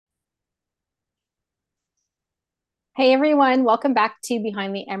Hey everyone, welcome back to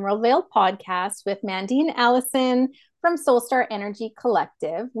Behind the Emerald Veil podcast with Mandy and Allison from Soulstar Energy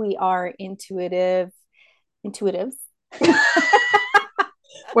Collective. We are intuitives.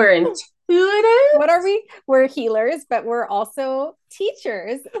 We're intuitive. What are we? We're healers, but we're also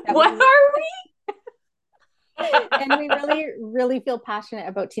teachers that What we are and we we? really feel passionate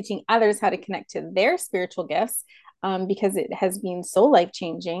about teaching others how to connect to their spiritual gifts because it has been so life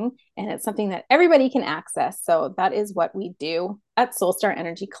changing and it's something that everybody can access. So that is what we do at Soulstar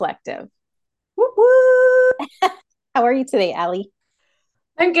Energy Collective. Whoop, whoop. How are you today, Allie?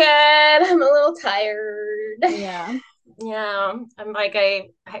 I'm good. I'm a little tired. Yeah. Yeah, I'm like I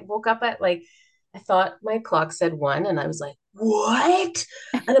woke up at like I thought my clock said one, and I was like, what?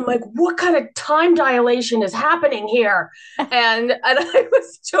 And I'm like, what kind of time dilation is happening here? And I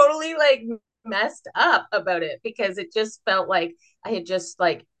was totally like messed up about it because it just felt like I had just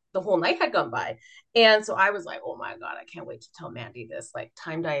like the whole night had gone by. And so I was like, oh my God, I can't wait to tell Mandy this like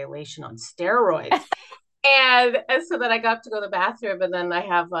time dilation on steroids. And so then I got to go to the bathroom, and then I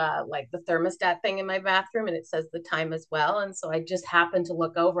have like the thermostat thing in my bathroom, and it says the time as well. And so I just happened to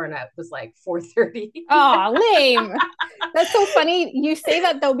look over, and it was like 4:30. Oh, lame. That's so funny you say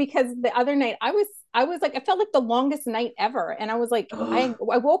that though, because the other night I was like, I felt like the longest night ever. And I was like, I Oh,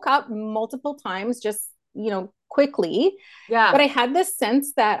 I woke up multiple times just, quickly, but yeah. I had this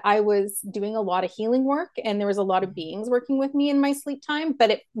sense that I was doing a lot of healing work and there was a lot of beings working with me in my sleep time, but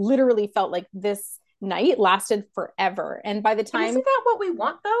it literally felt like this night lasted forever. And by the And time isn't that what we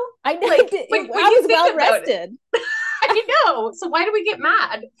want though? I Like when I you was think well about it, rested. I know. So why do we get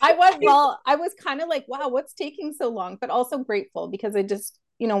mad? I was kind of like, wow, what's taking so long? But also grateful because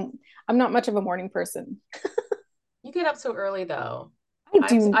I'm not much of a morning person. You get up so early though. I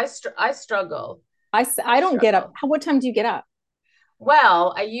do. I struggle. I I don't get up. struggle. What time do you get up?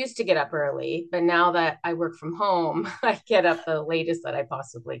 Well, I used to get up early, but now that I work from home, I get up the latest that I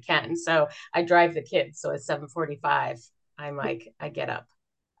possibly can. So I drive the kids. So at 7:45, I'm like, I get up.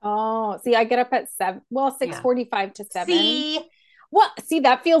 Oh, see, I get up at seven. Well, Yeah. 6:45 to 7. See, Well, see,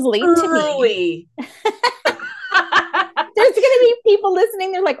 that feels late to me. early. There's gonna be people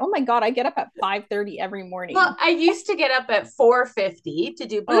listening. They're like, oh my God, I get up at 5:30 every Well, morning. I used to get up at 4:50 to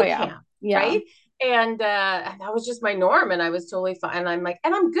do Oh boot yeah. camp, Yeah. right? And that was just my norm, and I was totally fine. And I'm like,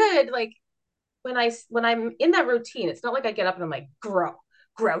 and I'm good. Like when I'm in that routine, it's not like I get up and I'm like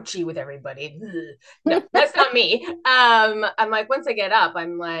grouchy with everybody. Ugh. No, that's not me. I'm like once I get up,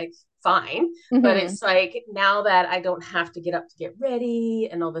 I'm like fine. But Hmm. it's like now that I don't have to get up to get ready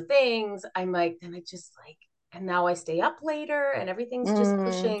and all the things, I'm like, then I just like, and now I stay up later, and everything's just Mm,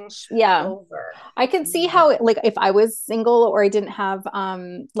 pushing yeah. over. I can see Yeah. how like if I was single or I didn't have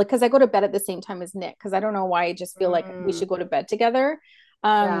like because I go to bed at the same time as Nick because I don't know why I just feel like we Mm, should go to bed together.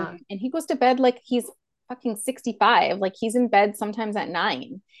 yeah. And he goes to bed like he's fucking 65. Like he's in bed sometimes at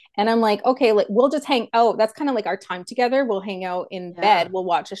 9. And I'm like, okay, like we'll just hang out. That's kind of like our time together. We'll hang out in bed. Yeah. We'll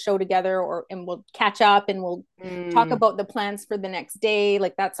watch a show together or and we'll catch up and we'll talk Mm. about the plans for the next day.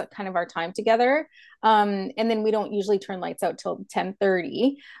 Like that's kind of our time together. And then we don't usually turn lights out till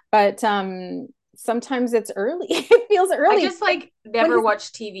 10:30, but sometimes it's early. It feels I early. just like When never he's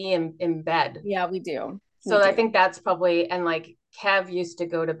watch TV in bed. Yeah, we do. We So I do. think that's probably, and like Kev used to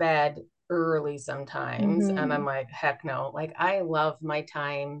go to bed early sometimes. And Mm-hmm. I'm like, heck no. Like I love my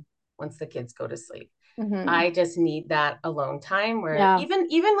time once the kids go to sleep. Mm-hmm. I just need that alone time where Yeah.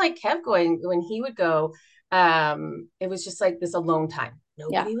 even like Kev going when he would go, it was just like this alone time.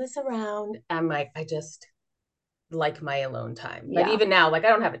 Yeah. Nobody was around. I'm like, I just like my alone time. But Yeah. even now, like I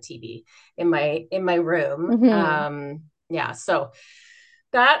don't have a TV in my room. Mm-hmm. Yeah, so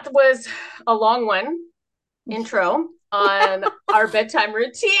that was a long one intro on our bedtime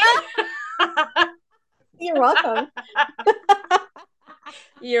routine. You're welcome.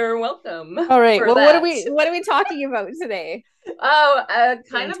 You're welcome All right. for Well, that. what are we talking about today? Oh, Get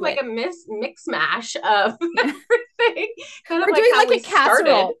kind of into like it. a mix mash of everything, kind of We're like doing how like we a started.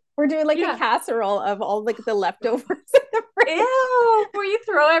 casserole. We're doing like a Yeah. casserole of all like the leftovers in the Ew, where you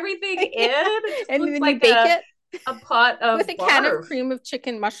throw everything fridge. in. It just And looks then you like bake it a pot with of a can of barf. cream of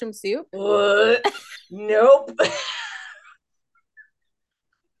chicken mushroom soup. Ugh. Nope.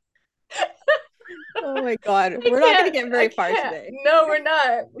 Oh my God. We're not going to get I very far can't. today. No, we're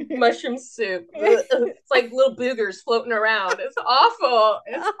not. Mushroom soup. Ugh. It's like little boogers floating around. It's awful.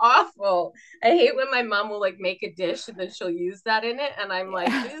 It's awful. I hate when my mom will like make a dish and then she'll use that in it. And I'm like,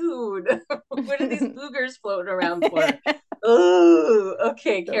 Yeah. dude, what are these boogers floating around for? Oh,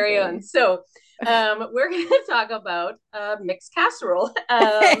 okay, So carry on. funny. So, we're going to talk about mixed casserole.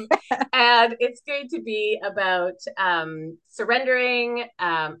 And it's going to be about surrendering,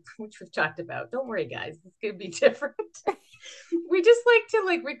 which we've talked about. Don't worry, guys. It's going to be different. We just like to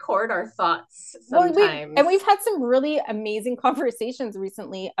like record our thoughts Well, sometimes. we've had some really amazing conversations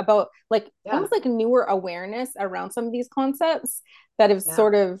recently about like Yeah. almost like newer awareness around some of these concepts that have Yeah.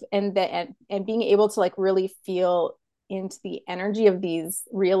 sort of and being able to like really feel into the energy of these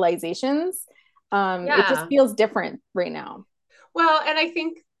realizations. It just Yeah. feels different right now. Well, and I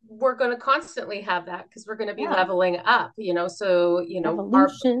think we're going to constantly have that because we're going to be Yeah. leveling up, so,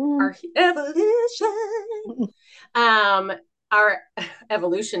 Evolution. our evolution, um, our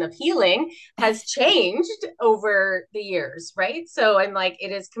evolution of healing has changed over the years, right? So, and like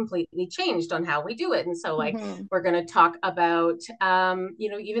it is completely changed on how we do it. And so, like, Mm-hmm. we're going to talk about,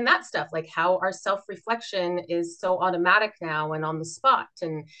 even that stuff, like how our self reflection is so automatic now and on the spot.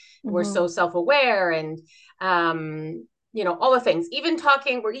 And we're Mm-hmm. so self aware and, all the things,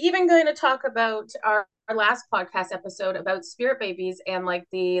 we're even going to talk about our last podcast episode about spirit babies and like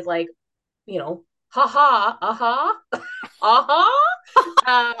the, like, haha, aha, aha,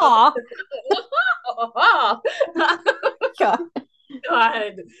 Aw, yeah.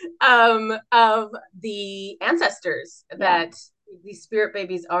 God, of the ancestors, Yeah. that these spirit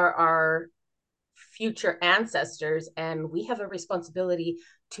babies are our future ancestors and we have a responsibility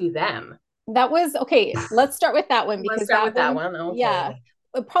to them. That was okay. Let's start with that one Let's because start that with that one, one. yeah,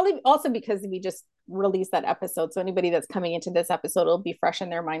 Okay. probably also because we just released that episode. So anybody that's coming into this episode will be fresh in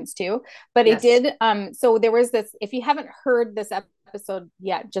their minds too. But it Yes. did, so there was this, if you haven't heard this episode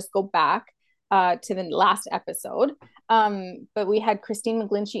yet, just go back to the last episode. But we had Christine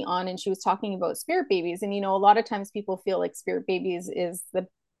McGlinchey on and she was talking about spirit babies. And, a lot of times people feel like spirit babies is the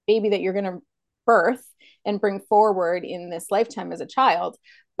baby that you're going to birth and bring forward in this lifetime as a child,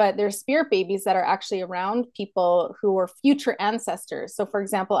 but there's spirit babies that are actually around people who are future ancestors. So, for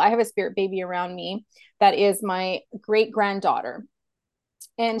example, I have a spirit baby around me that is my great granddaughter,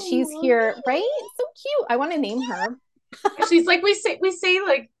 and she's Oh, here, right? So cute. I want to name her. she's like, we say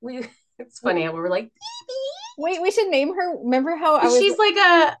like we. It's funny how we were like, Wait, we should name her. Remember how I because was she's like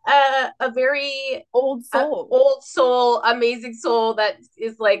a very old soul? old soul, amazing soul that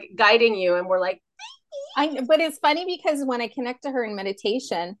is like guiding you, and we're like, But it's funny because when I connect to her in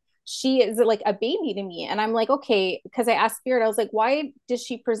meditation, she is like a baby to me. And I'm like, okay, because I asked Spirit, I was like, why does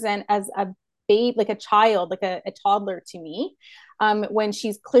she present as a babe, like a child, like a toddler to me? When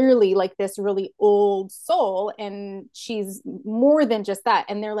she's clearly like this really old soul and she's more than just that.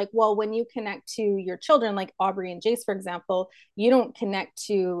 And they're like, well, when you connect to your children, like Aubrey and Jace, for example, you don't connect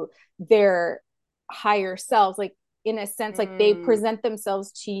to their higher selves. Like in a sense, like they mm, present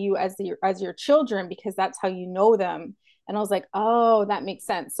themselves to you as your children because that's how you know them. And I was like, oh, that makes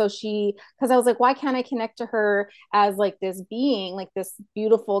sense. So because I was like, why can't I connect to her as like this being, like this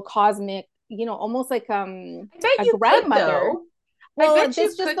beautiful cosmic, almost like I bet a you could grandmother. though. I Well, bet you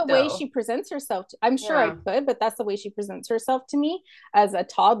that's just could the way though. she presents herself. I'm sure I Yeah. could, but that's the way she presents herself to me as a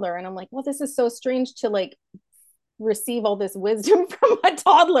toddler. And I'm like, well, this is so strange to like receive all this wisdom from a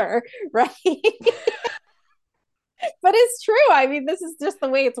toddler, right? But it's true. I mean, this is just the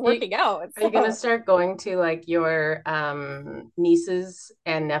way it's You, working out. are you gonna So start going to like your nieces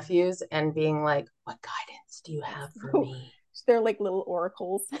and nephews and being like, what guidance do you have for me? they're like little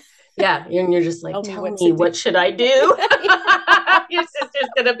oracles. Yeah, and you're just like, Tell me tell what to me, do. what should I do? Your sister's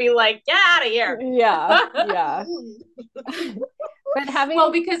gonna be like, get out of here. Yeah, yeah. But Well,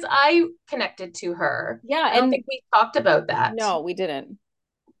 having, because I connected to her. yeah, I don't and think we talked about that. no, we didn't.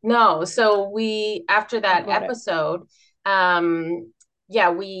 No. So we, after Talk that about it. episode, yeah,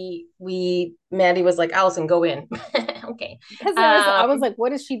 we Mandy was like, Allison, go in. Okay. Because I was Um, like,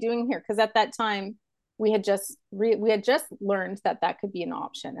 what is she doing here? Because at that time, we had just learned that that could be an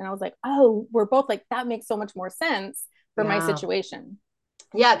option, and I was like, oh, we're both like, that makes so much more sense for my yeah. situation.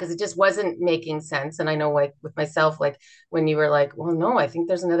 Yeah, because it just wasn't making sense. And I know, like with myself, like when you were like, well, no, I think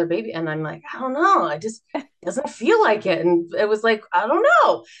there's another baby. And I'm like, I don't know. I just doesn't feel like it. And it was like, I don't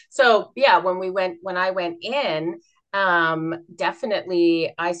know. So yeah, when I went in,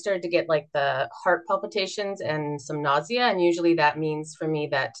 definitely I started to get like the heart palpitations and some nausea. And usually that means for me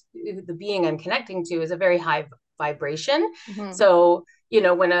that the being I'm connecting to is a very high vibration. Mm-hmm. So,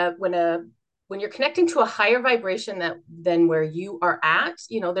 when you're connecting to a higher vibration than where you are at,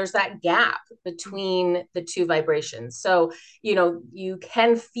 there's that gap between the two vibrations. So, you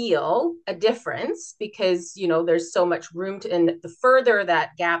can feel a difference because, there's so much room to, and the further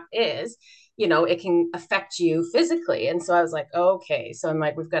that gap is, it can affect you physically. And so I was like, okay. So I'm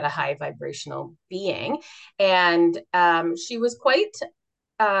like, we've got a high vibrational being. And she was quite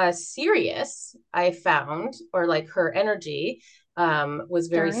serious, I found, or like her energy was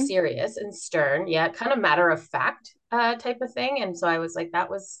very Stern. serious and stern. Yeah, kind of matter of fact type of thing. And so I was like, that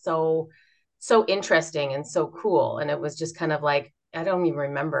was so interesting and so cool. And it was just kind of like, I don't even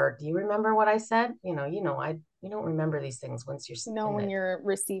remember. Do you remember what I said? I you don't remember these things once you're No, in when it. you're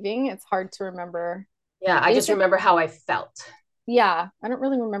receiving, it's hard to remember. Yeah, I just Basic, remember how I felt. yeah, I don't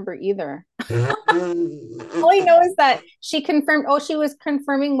really remember either. Mm-hmm. All I know is that she confirmed, oh, she was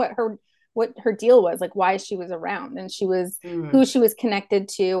confirming what her deal was, like why she was around, and she was who she was connected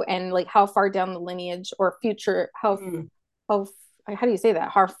to, and like how far down the lineage or future, how how do you say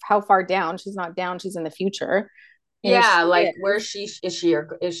that? How far down? She's not down, she's in the future. And if Yeah, she like where is, she is she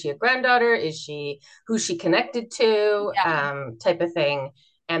a granddaughter? Is she who she connected to? yeah, Type of thing.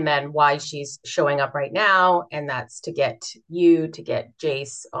 And then why she's showing up right now. And that's to get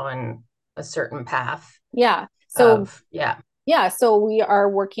Jace on a certain path yeah. So of, yeah, yeah, so we are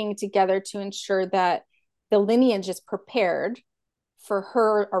working together to ensure that the lineage is prepared for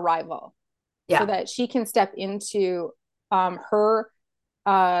her arrival so yeah, that she can step into her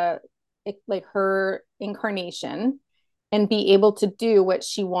uh like her incarnation and be able to do what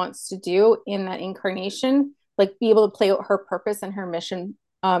she wants to do in that incarnation, like be able to play out her purpose and her mission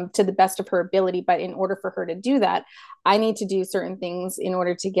to the best of her ability. But in order for her to do that, I need to do certain things in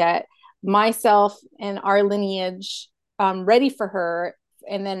order to get myself and our lineage ready for her,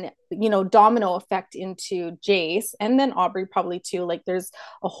 and then domino effect into Jace and then Aubrey probably too. Like there's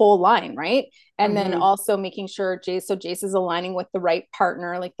a whole line, right? And then mm-hmm, also making sure Jace is aligning with the right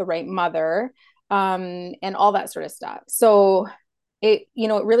partner, like the right mother, and all that sort of stuff. So it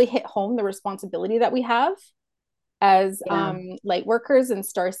really hit home the responsibility that we have as yeah, light workers and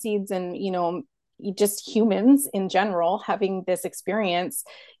star seeds, and just humans in general having this experience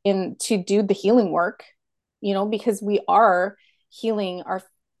in to do the healing work, because we are healing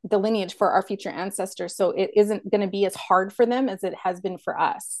the lineage for our future ancestors, so it isn't going to be as hard for them as it has been for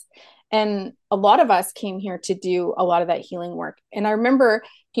us. And a lot of us came here to do a lot of that healing work. And I remember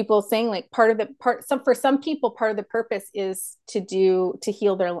people saying like for some people part of the purpose is to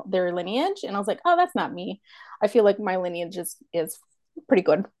heal their lineage, and I was like, oh, that's not me. I feel like my lineage is pretty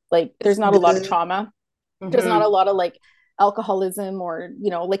good. Like it's there's not a lot of good. trauma. There's not a Mm-hmm. lot of like alcoholism or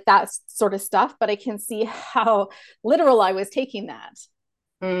like that sort of stuff, but I can see how literal I was taking that.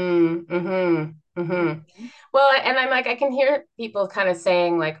 Mm-hmm. Mm-hmm. Well, and I'm like, I can hear people kind of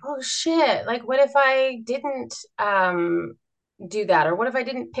saying like, oh shit, like what if I didn't do that? Or what if I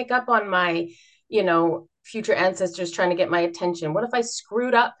didn't pick up on my, future ancestors trying to get my attention? What if I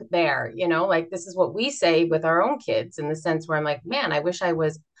screwed up there? Like this is what we say with our own kids in the sense where I'm like, man, I wish I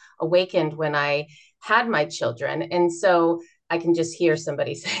was awakened when I had my children. And so I can just hear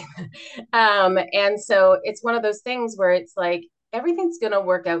somebody saying that. And so it's one of those things where it's like everything's going to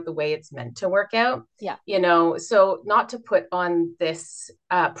work out the way it's meant to work out, Yeah. so not to put on this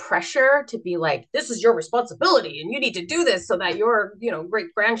pressure to be like, this is your responsibility and you need to do this so that your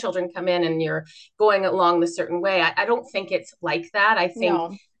great grandchildren come in and you're going along the certain way. I don't think it's like that. I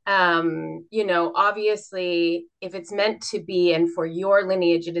think No. obviously if it's meant to be, and for your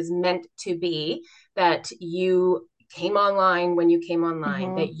lineage it is meant to be, that you came online when you came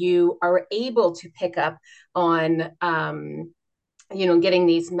online, Mm-hmm. that you are able to pick up on getting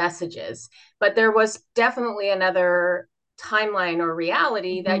these messages. But there was definitely another timeline or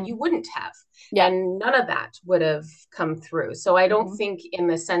reality that Mm-hmm. you wouldn't have. Yeah. And none of that would have come through. So I don't Mm-hmm. think, in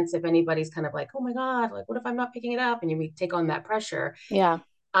the sense, if anybody's kind of like, oh my God, like, what if I'm not picking it up? And you take on that pressure. Yeah.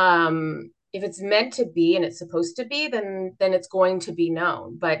 If it's meant to be and it's supposed to be, then it's going to be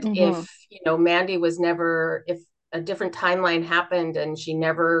known. But Mm-hmm. if, Mandy was never, if a different timeline happened and she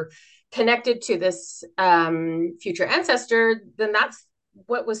never connected to this future ancestor, then that's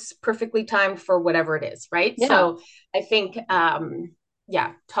what was perfectly timed for whatever it is, right? Yeah. So I think,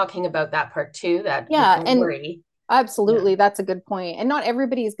 yeah, talking about that part too, that like, Yeah. don't And worry. Yeah. absolutely, that's a good point. And not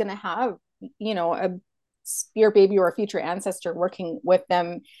everybody is going to have, a spirit baby or a future ancestor working with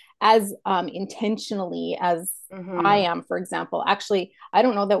them as intentionally as I Mm-hmm. am, for example. Actually, I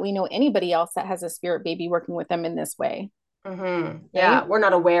don't know that we know anybody else that has a spirit baby working with them in this way, Mm-hmm. right? Yeah, we're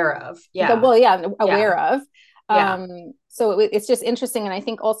not aware of. Yeah. Well, yeah, Yeah. aware of. Yeah. So it's just interesting. And I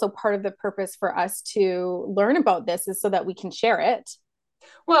think also part of the purpose for us to learn about this is so that we can share it.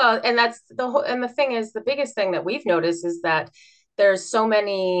 Well, and that's the whole, and the thing is, the biggest thing that we've noticed is that there's so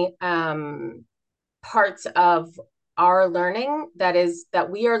many parts of our learning that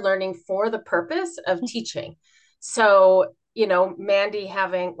we are learning for the purpose of teaching. So, Mandy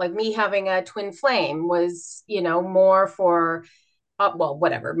having, like me having a twin flame was, more for well,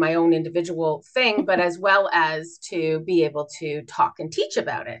 whatever, my own individual thing, but as well as to be able to talk and teach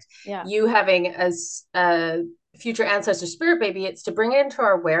about it. Yeah. You having as a future ancestor spirit baby, it's to bring it into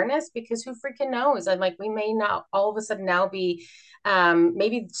our awareness, because who freaking knows? I'm like, we may not all of a sudden now be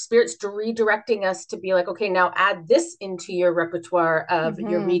maybe spirits redirecting us to be like, okay, now add this into your repertoire of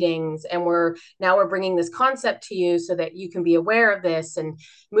your Mm-hmm. readings, and we're bringing this concept to you so that you can be aware of this. And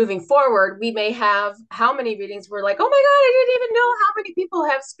moving forward, we may have how many readings we're like, oh my God, I didn't even know how many people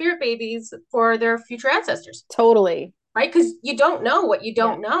have spirit babies for their future ancestors. Totally. Right? Because you don't know what you Yeah.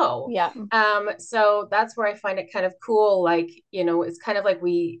 don't know. Yeah. So that's where I find it kind of cool. Like, it's kind of like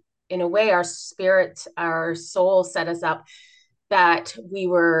we, in a way, our spirit, our soul set us up that we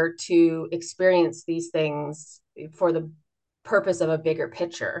were to experience these things for the purpose of a bigger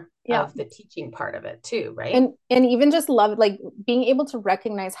picture Yeah. of the teaching part of it too, right? And even just love, like being able to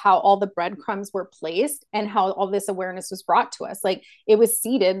recognize how all the breadcrumbs were placed and how all this awareness was brought to us. Like it was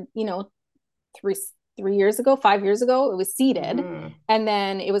seeded, three 3 years ago, 5 years ago, it was seeded, Mm-hmm. and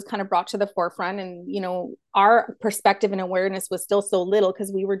then it was kind of brought to the forefront. And our perspective and awareness was still so little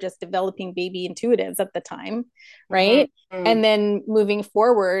because we were just developing baby intuitives at the time, right? Mm-hmm. And then moving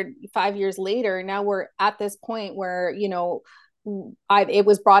forward 5 years later, now we're at this point where it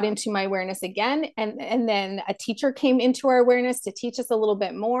was brought into my awareness again, and then a teacher came into our awareness to teach us a little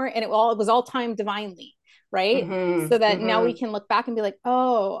bit more, and it was all timed divinely, right? Mm-hmm. So that now we Mm-hmm. can look back and be like,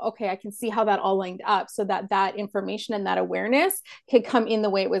 oh, okay, I can see how that all lined up, so that that information and that awareness could come in the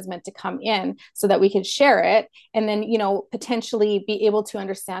way it was meant to come in, so that we could share it, and then potentially be able to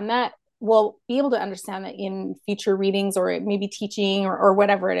understand that. We'll be able to understand that in future readings, or maybe teaching, or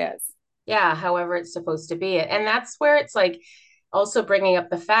whatever it is. Yeah, however it's supposed to be. And that's where it's like also bringing up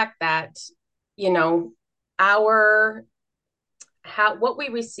the fact that, you know, our how what we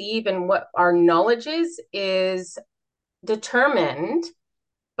receive and what our knowledge is determined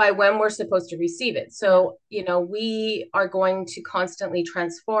by when we're supposed to receive it. Yeah. So, we are going to constantly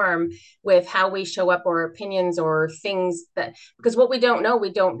transform with how we show up, or opinions, or things that, because what we don't know,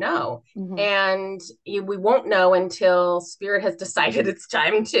 we don't know. Mm-hmm. And we won't know until spirit has decided it's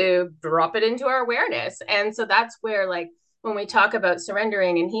time to drop it into our awareness. And so that's where, like, when we talk about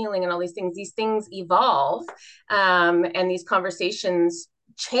surrendering and healing and all these things evolve, and these conversations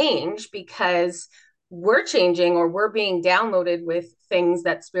change because we're changing, or we're being downloaded with things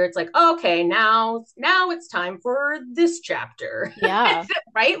that spirit's like, oh, okay, now it's time for this chapter. Yeah.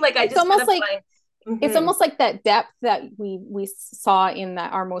 Right? Like I It's just kind almost of like find it's mm-hmm, almost like that depth that we saw in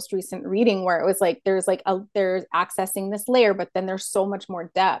that our most recent reading, where it was like there's accessing this layer, but then there's so much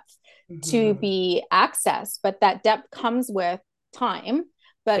more depth to mm-hmm. be accessed. But that depth comes with time,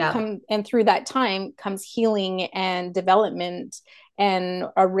 Yeah. and through that time comes healing and development and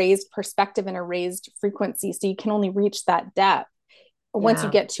a raised perspective and a raised frequency. So you can only reach that depth once you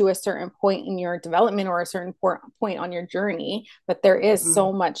Yeah. get to a certain point in your development, or a certain point on your journey. But there is Mm-hmm.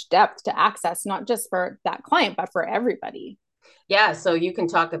 so much depth to access, not just for that client, but for everybody. Yeah. So you can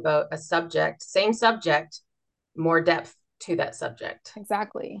talk about a subject, same subject, more depth to that subject.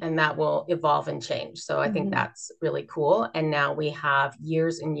 Exactly. And that will evolve and change. So I think Mm-hmm. that's really cool. And now we have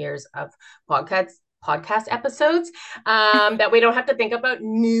years and years of podcast episodes, that we don't have to think about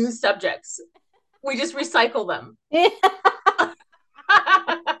new subjects. We just recycle them. Yeah.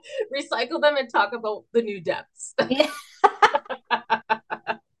 Recycle them and talk about the new depths.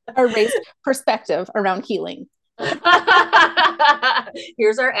 A raised perspective around healing.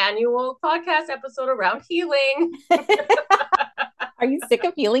 Here's our annual podcast episode around healing. Are you sick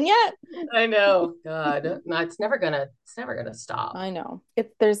of healing yet? I know. God. No, it's never gonna stop. I know.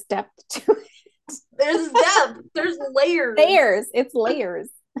 There's depth to it. There's depth. There's layers. Layers. It's layers.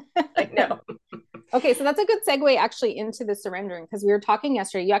 I know. Okay, so that's a good segue actually into the surrendering, because we were talking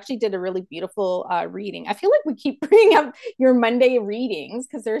yesterday. You actually did a really beautiful reading. I feel like we keep bringing up your Monday readings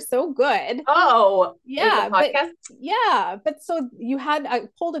because they're so good. Oh, in the Yeah, but podcast? so I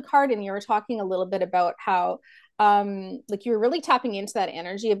pulled a card and you were talking a little bit about how like you were really tapping into that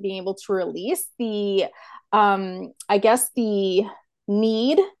energy of being able to release the I guess the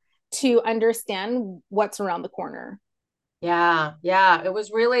need to understand what's around the corner. Yeah, yeah. It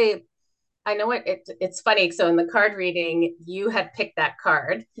was really, I know it's funny. So in the card reading, you had picked that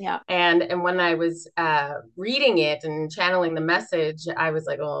card. Yeah. And when I was reading it and channeling the message, I was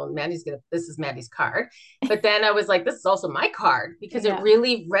like, oh, this is Mandy's card. But then I was like, this is also my card, because it Yeah.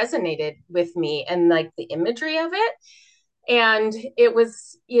 really resonated with me, and like the imagery of it. And it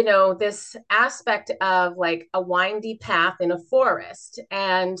was, this aspect of like a windy path in a forest.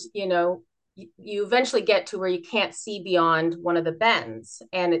 And, you eventually get to where you can't see beyond one of the bends,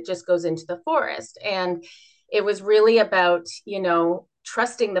 and it just goes into the forest. And it was really about,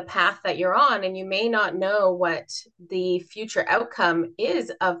 trusting the path that you're on, and you may not know what the future outcome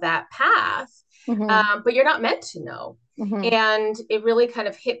is of that path, Mm-hmm. but you're not meant to know. Mm-hmm. And it really kind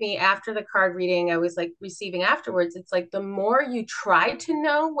of hit me after the card reading I was like receiving afterwards. It's like the more you try to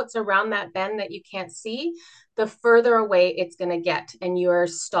know what's around that bend that you can't see, the further away it's going to get. And you're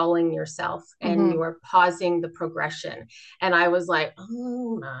stalling yourself and Mm-hmm. you're pausing the progression. And I was like,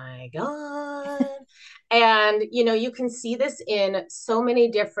 oh my God. And, you can see this in so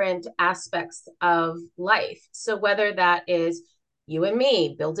many different aspects of life. So whether that is you and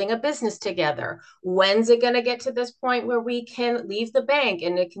me building a business together. When's it going to get to this point where we can leave the bank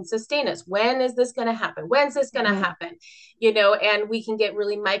and it can sustain us? When is this going to happen? When's this going to Mm-hmm. happen? And we can get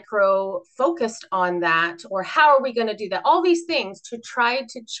really micro focused on that. Or how are we going to do that? All these things to try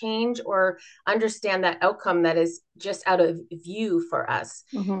to change or understand that outcome that is just out of view for us.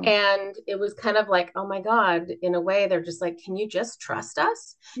 Mm-hmm. And it was kind of like, oh my God, in a way, they're just like, can you just trust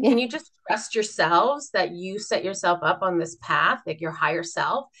us? Can Yeah. you just trust yourselves that you set yourself up on this path, like your higher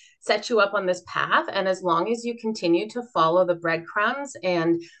self set you up on this path? And as long as you continue to follow the breadcrumbs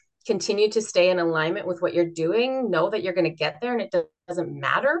and continue to stay in alignment with what you're doing, know that you're going to get there, and it doesn't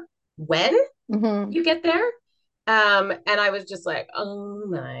matter when Mm-hmm. you get there. And I was just like, oh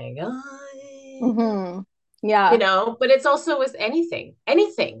my God, Mm-hmm. Yeah. but it's also with anything, and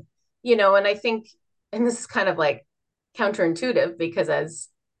I think, and this is kind of like counterintuitive because as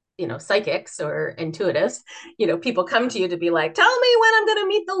psychics or intuitives, people come to you to be like, tell me when I'm going to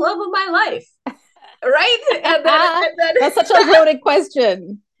meet the love of my life, right? And then That's such a loaded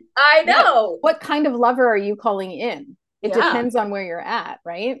question. I What know. what kind of lover are you calling in? It Yeah. depends on where you're at,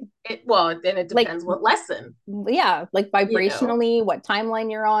 right? Well, then it Like, depends what lesson, yeah, like you know vibrationally, what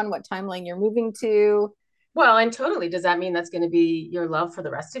timeline you're on, what timeline you're moving to. Well, and totally. Does that mean that's going to be your love for the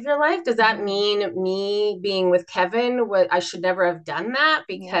rest of your life? Does that Mhm. mean me being with Kevin, what I should never have done that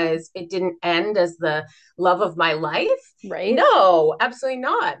Yeah, because it didn't end as the love of my life? right. No, absolutely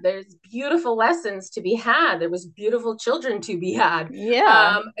not. There's beautiful lessons to be had. There was beautiful children to be had.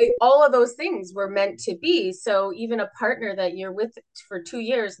 Yeah. All of those things were meant to be. So even a partner that you're with for 2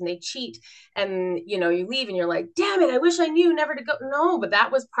 years and they cheat, and you leave and you're like, damn it, I wish I knew never to go. No, but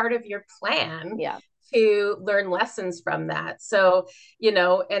that was part of your plan Yeah. to learn lessons from that. So,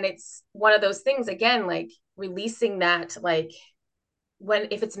 and it's one of those things again, like releasing that, like when,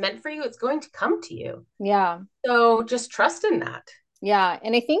 if it's meant for you, it's going to come to you. Yeah. So just trust in that. Yeah.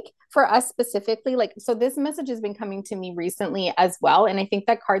 And I think for us specifically, like, so this message has been coming to me recently as well. And I think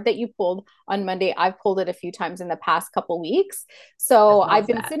that card that you pulled on Monday, I've pulled it a few times in the past couple weeks. I So I've love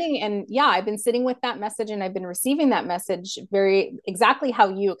been that. sitting and yeah, I've been sitting with that message and I've been receiving that message very exactly how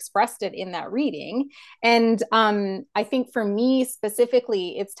you expressed it in that reading. And I think for me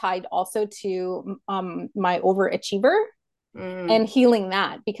specifically, it's tied also to my overachiever Mm, and healing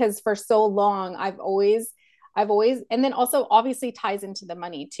that because for so long I've always and then also obviously ties into the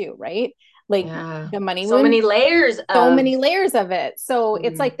money too, right? Like yeah. the money So one, many layers so of, many layers of it. So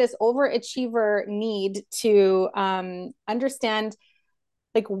it's mm, like this overachiever need to understand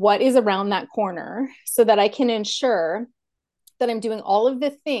like what is around that corner so that I can ensure that I'm doing all of the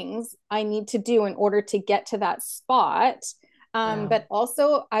things I need to do in order to get to that spot. yeah. But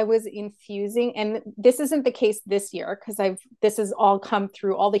also, I was infusing, and this isn't the case this year because this has all come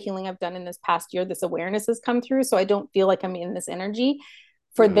through all the healing I've done in this past year. This awareness has come through. So I don't feel like I'm in this energy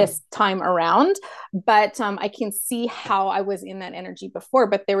for Mm, this time around. But I can see how I was in that energy before.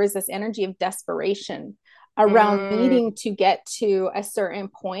 But there was this energy of desperation around mm, needing to get to a certain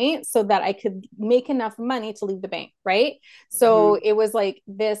point so that I could make enough money to leave the bank, right? So mm, it was like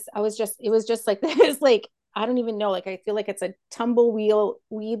this, it was just like this, like, I don't even know, like, I feel like it's a tumbleweed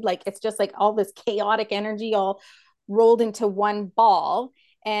weed, like, it's just like all this chaotic energy all rolled into one ball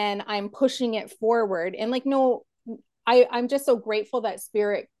and I'm pushing it forward. And like, no, I'm just so grateful that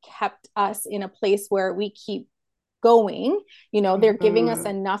spirit kept us in a place where we keep going. They're giving us mm,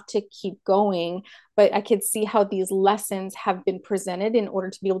 enough to keep going, but I could see how these lessons have been presented in order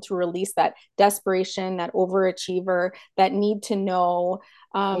to be able to release that desperation, that overachiever, that need to know.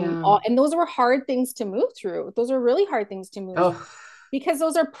 yeah. And those were hard things to move through. Those are really hard things to move Oh, because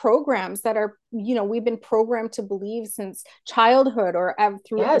those are programs that are, we've been programmed to believe since childhood or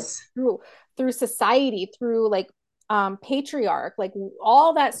through yes. through through society, through like patriarch, like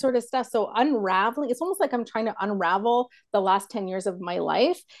all that sort of stuff. So unraveling, it's almost like I'm trying to unravel the last 10 years of my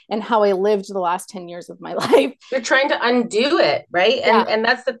life and how I lived the last 10 years of my life. You're trying to undo it, right? Yeah. And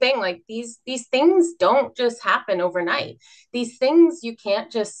that's the thing, like these things don't just happen overnight. These things you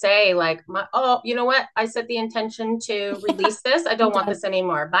can't just say like, oh, you know what, I set the intention to Yeah. release this, I I'm don't want done. this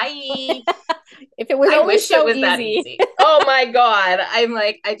anymore, bye. If it was I only wish it so was that easy. easy. Oh my God. I'm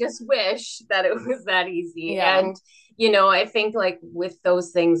like, I just wish that it was that easy. Yeah. And, I think like with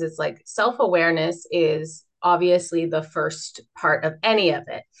those things, it's like self awareness is obviously the first part of any of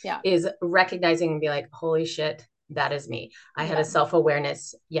it, Yeah. is recognizing and be like, holy shit, that is me. I had a Yeah. self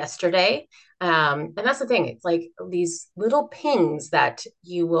awareness yesterday. And that's the thing. It's like these little pings that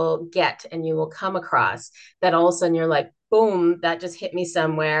you will get and you will come across that all of a sudden you're like, boom, that just hit me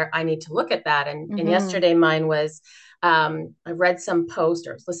somewhere. I need to look at that. And Mm-hmm. yesterday mine was, I read some post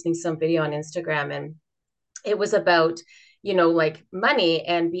or was listening to some video on Instagram, and it was about, like money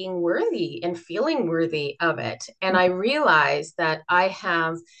and being worthy and feeling worthy of it. And I realized that I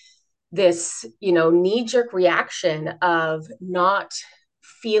have this, knee jerk reaction of not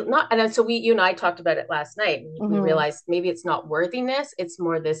feel not. And so you and I talked about it last night. We Mm-hmm. realized maybe it's not worthiness, it's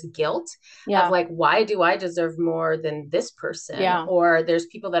more this guilt of Yeah. like, why do I deserve more than this person, Yeah. or there's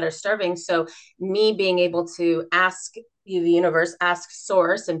people that are starving. So me being able to ask the universe, ask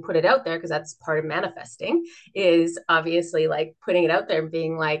source, and put it out there, because that's part of manifesting, is obviously like putting it out there and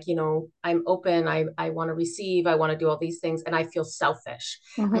being like, I'm open, I want to receive, I want to do all these things, and I feel selfish.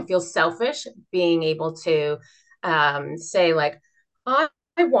 I Mm-hmm. feel selfish being able to say like,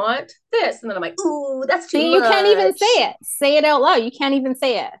 I want this, and then I'm like, ooh, that's too See, you can't even say much. it. Say it out loud. You can't even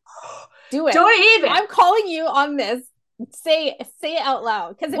say it. Do Do it. I even? I'm calling you on this. Say it out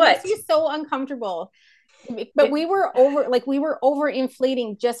loud because it makes What? you so uncomfortable. But It, we were over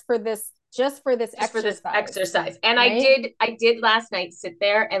inflating just for this just for this exercise, exercise. And right? I did last night sit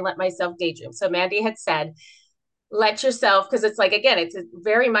there and let myself daydream. So Mandy had said, let yourself, because it's like, again, it's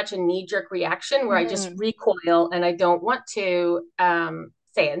very much a knee-jerk reaction where I just Mm-hmm. recoil and I don't want to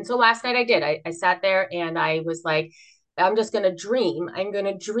say it. And so last night I did. I sat there and I was like, I'm just going to dream. I'm going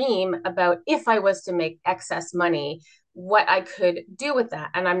to dream about if I was to make excess money, what I could do with that.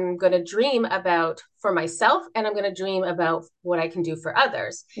 And I'm going to dream about for myself, and I'm going to dream about what I can do for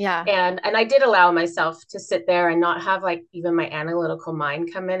others. Yeah. And I did allow myself to sit there and not have like even my analytical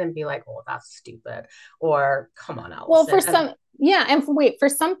mind come in and be like, oh, that's stupid, or come on, Well, Allison. for And some, yeah, and wait, for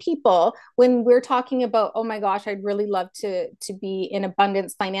some people, when we're talking about, oh my gosh, I'd really love to be in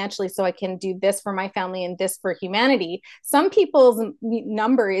abundance financially so I can do this for my family and this for humanity. Some people's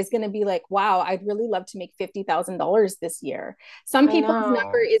number is going to be like, wow, I'd really love to make $50,000 this year. Some I people's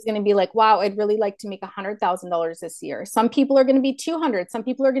number know. is going to be like, wow, I'd really like to make $100,000 this year. Some people are going to be 200. Some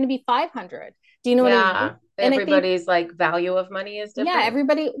people are going to be 500. Do you know what I mean? Yeah. And I think, Everybody's like value of money is yeah, different.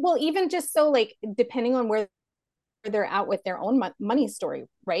 everybody, well, even just so like, depending on where they're at with their own money story,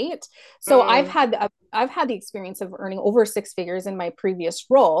 right? So Mm, I've had the experience of earning over six figures in my previous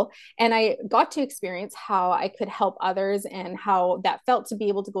role, and I got to experience how I could help others and how that felt to be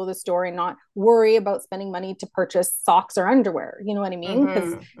able to go to the store and not worry about spending money to purchase socks or underwear. You know what I mean?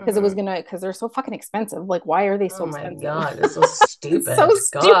 Because mm-hmm, it was mm-hmm. gonna because they're so fucking expensive. Like, why are they Oh so my expensive? God, it's so It's so stupid.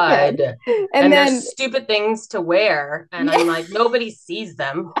 stupid. God. And And there's then stupid things to wear. And yeah, I'm like, nobody sees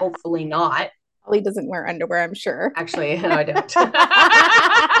them. Hopefully not. Holly doesn't wear underwear, I'm sure. Actually, no, I don't.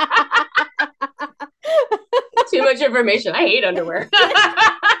 Too much information. I hate underwear.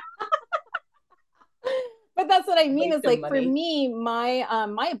 But that's what I mean is Waste of like for money. me,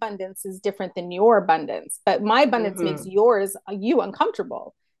 my abundance is different than your abundance, but my abundance makes Mm-hmm. you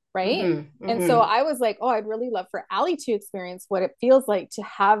uncomfortable, right? Mm-hmm. And so Mm-hmm. I was like, oh, I'd really love for Allie to experience what it feels like to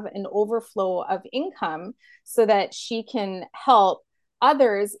have an overflow of income so that she can help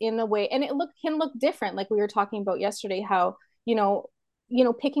others in a way, and it can look different, like we were talking about yesterday, how you know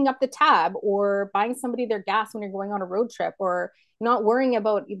picking up the tab or buying somebody their gas when you're going on a road trip, or not worrying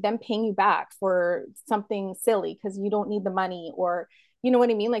about them paying you back for something silly because you don't need the money, or you know what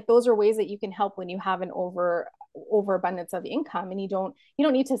I mean, like those are ways that you can help when you have an overabundance of income, and you don't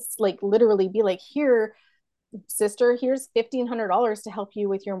need to like literally be like, here sister, here's $1,500 to help you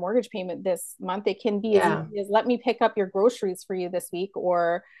with your mortgage payment this month. It can be as Yeah. easy as, let me pick up your groceries for you this week,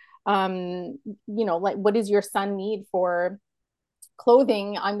 or like, what does your son need for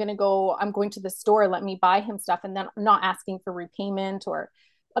clothing? I'm going to the store, let me buy him stuff, and then I'm not asking for repayment or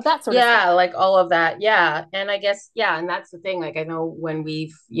that sort of stuff. Yeah, like all of that. Yeah. And I guess, yeah, and that's the thing. Like I know when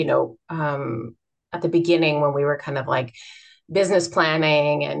we've, at the beginning when we were kind of like business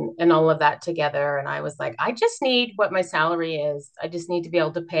planning and all of that together, and I was like, I just need what my salary is. I just need to be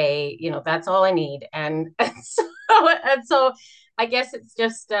able to pay, that's all I need. And And so I guess it's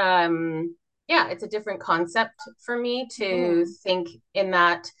just yeah, it's a different concept for me to Mm. think in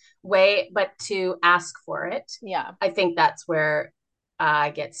that way, but to ask for it, Yeah. I think that's where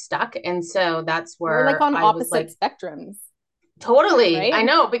I get stuck. And so that's We're like where on I was opposite like, spectrums, totally. right? I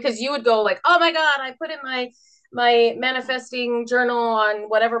know because you would go like, "Oh my God, I put in my manifesting journal on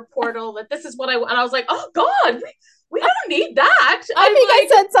whatever portal that this is what I," and I was like, "Oh God, we don't need that." I I'm think I like,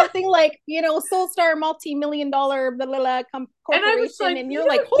 said something like, Soulstar multi-million dollar blah, blah, blah, and I was corporation. like, And "We you're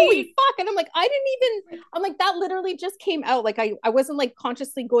like, don't holy need fuck. And I'm like, I'm like, that literally just came out. Like I wasn't like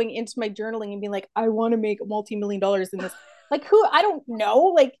consciously going into my journaling and being like, I want to make multi-million dollars in this. Like who, I don't know.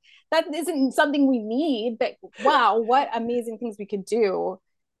 Like that isn't something we need, but wow, what amazing things we could do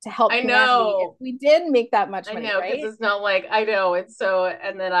to help I humanity if know. we did make that much I money, know because right? it's not like I know it's so,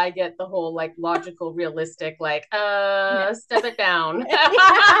 and then I get the whole like logical, realistic, like No. step it down,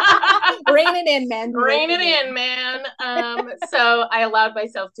 Rein it in, Mandy. Rein rein it it in, in. man. So I allowed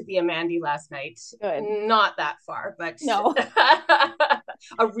myself to be a Mandy last night. Good. Not that far, but No.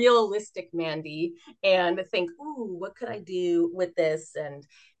 a realistic Mandy, and think, ooh, what could I do with this, and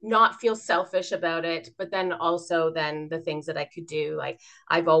not feel selfish about it, but then also then the things that I could do, like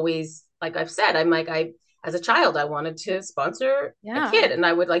I've always, like I've said, I'm like, I, as a child, I wanted to sponsor a Yeah. kid, and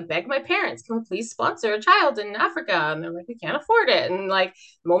I would like beg my parents, can we please sponsor a child in Africa? And they're like, we can't afford it. And like,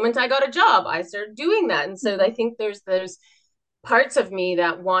 the moment I got a job, I started doing that. And so I Mm-hmm. think there's parts of me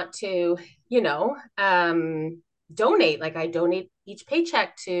that want to, you know, donate. Like I donate each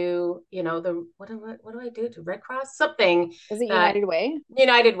paycheck to, the what do I do to Red Cross, something Is it that United Way?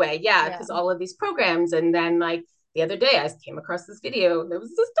 United Way, yeah, Yeah. because all of these programs, and then like the other day I came across this video. There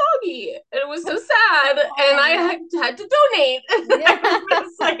was this doggy, and it was so sad, and I Oh, had to donate. And yeah.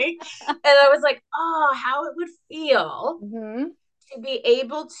 I was like, oh, how it would feel Hmm. to be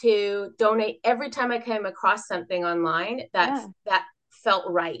able to donate every time I came across something online Yeah. that felt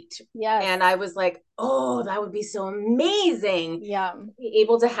right. Yes. And I was like, oh, that would be so amazing Yeah. to be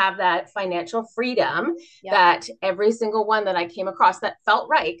able to have that financial freedom, Yeah. that every single one that I came across that felt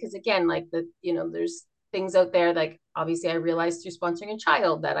right. Because again, like there's things out there, like obviously I realized through sponsoring a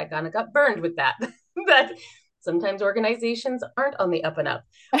child that I kind of got burned with that. That sometimes organizations aren't on the up and up,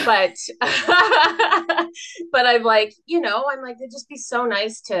 but but I'm like, it'd just be so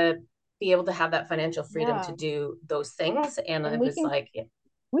nice to be able to have that financial freedom to Yeah. do those things. And I And was like, yeah,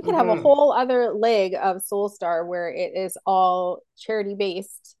 we could have a mm-hmm, whole other leg of Soul Star where it is all charity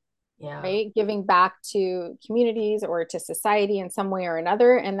based, yeah. right? Giving back to communities or to society in some way or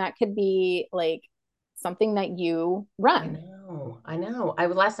another. And that could be like something that you I run. know, I know. I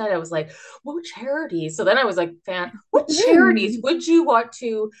last night I was like, what charities? So then I was like, what charities would you want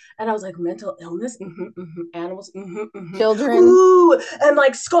to? And I was like, mental illness, animals, Children. ooh, and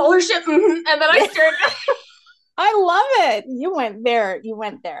like scholarship, and then I Yeah. started I love it. You went there. You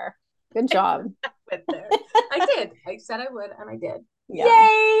went there. Good job. with there. I did. I said I would, and I did. Yeah.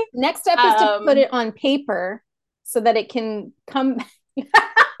 Yay! Next step is to put Um, it on paper so that it can come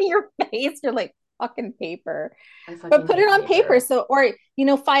your face. You're like fucking paper, I but fucking put it hate on paper. paper. So, or,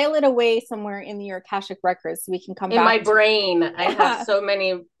 file it away somewhere in your Akashic records so we can come In my back to. brain, I have Yeah. so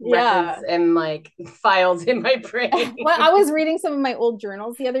many records Yeah. and like files in my brain. Well, I was reading some of my old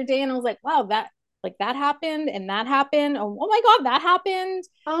journals the other day and I was like, wow, that happened and that happened. Oh my God, that happened.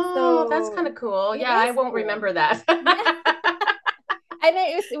 Oh, that's kind So of cool. it Yeah, I is won't cool. remember that. Yeah. And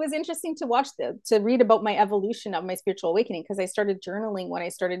it was interesting to watch to read about my evolution of my spiritual awakening because I started journaling when I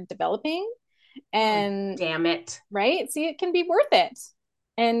started developing. Oh, And damn it. right, see, it can be worth it.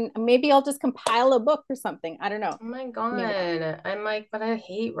 And maybe I'll just compile a book or something. I don't know. Oh my Maybe not. God. I'm like, but I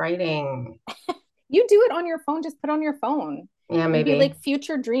hate writing. You do it on your phone, just put on your phone. Yeah, Maybe maybe. like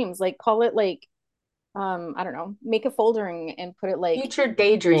future dreams, like call it like I don't know, make a foldering and put it like Future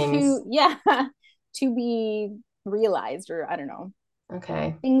daydreams. to yeah, to be realized, or I don't know,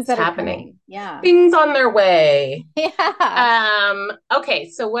 Okay, things it's that are happening. coming. Yeah. Things on their way. Yeah. Okay,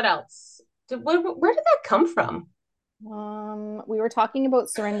 so what else? Where did that come from? We were talking about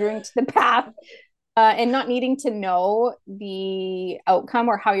surrendering to the path, and not needing to know the outcome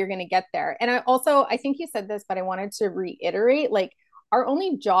or how you're going to get there. And I think you said this, but I wanted to reiterate, like, our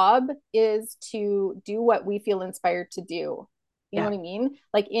only job is to do what we feel inspired to do. You know Yeah. what I mean?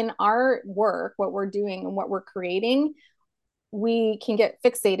 Like in our work, what we're doing and what we're creating, we can get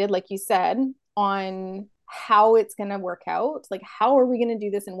fixated, like you said, on how it's going to work out. Like, how are we going to do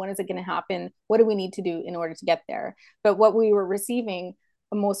this and when is it going to happen? What do we need to do in order to get there? But what we were receiving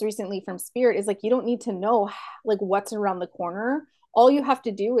most recently from Spirit is like, you don't need to know like what's around the corner. All you have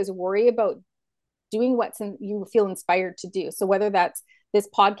to do is worry about doing you feel inspired to do. So whether that's this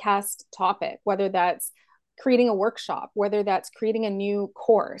podcast topic, whether that's creating a workshop, whether that's creating a new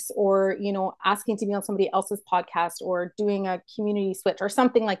course or, asking to be on somebody else's podcast or doing a community switch or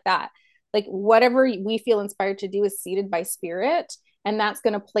something like that. Like whatever we feel inspired to do is seated by spirit. And that's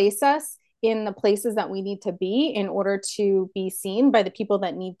going to place us in the places that we need to be in order to be seen by the people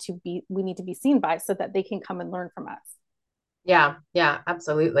that we need to be seen by so that they can come and learn from us. Yeah, yeah,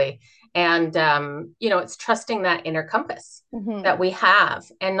 absolutely. And it's trusting that inner compass that Mm-hmm. we have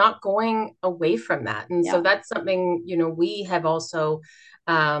and not going away from that. And so Yeah. that's something, we have also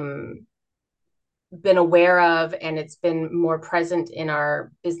been aware of, and it's been more present in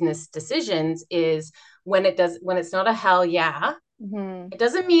our business decisions, is when it's not a hell yeah. Mm-hmm. It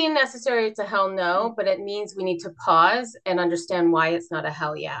doesn't mean necessarily it's a hell no, but it means we need to pause and understand why it's not a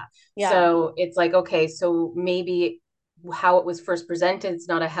hell yeah. Yeah. So it's like, okay, so maybe how it was first presented, it's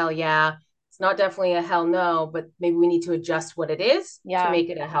not a hell yeah. It's not definitely a hell no, but maybe we need to adjust what it is to Yeah. make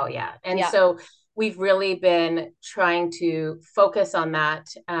it a hell yeah. And Yeah. so we've really been trying to focus on that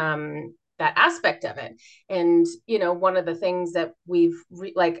aspect of it. And one of the things that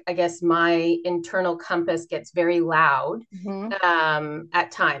like, I guess my internal compass gets very loud Mm-hmm.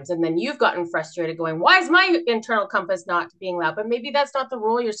 at times, and then you've gotten frustrated going, why is my internal compass not being loud? But maybe that's not the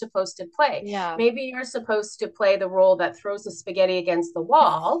role you're supposed to play. Yeah. Maybe you're supposed to play the role that throws the spaghetti against the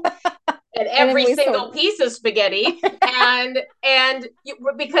wall, and And then every we single so piece of spaghetti, because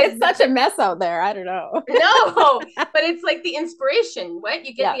it's such a mess out there. I don't know. no, but it's like the inspiration. What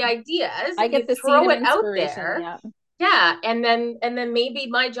you get Yeah. the ideas, I you get the seed throw of it out inspiration. there. Yeah. Yeah, and then maybe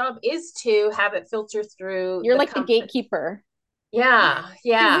my job is to have it filter through You're the like the compass. gatekeeper. Yeah, She's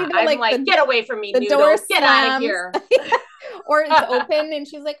yeah. either I'm like like, get away from me, the door noodle. Get out of slams here. or it's open and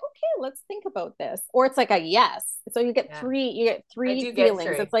she's like, okay, let's think about this. Or it's like a yes. So Yeah, you get I three do get feelings.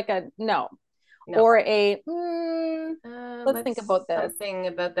 It's three. like a no No. or a let's think Let's about this. something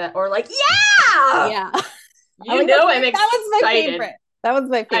about that. Or like, yeah, Yeah. I you like know, I'm that was my excited. favorite. That was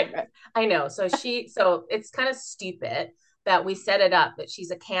my I favorite. I know. So it's kind of stupid that we set it up that she's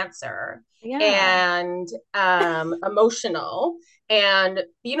a Cancer Yeah. and emotional. And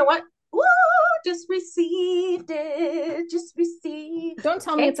you know what? Woo, just received it. Just received. Don't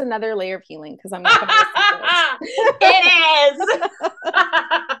tell me Okay. it's another layer of healing because I'm not going to listen to It is.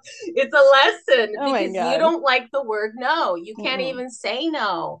 It's a lesson Oh my because you God. don't like the word no. You can't Mm-mm. even say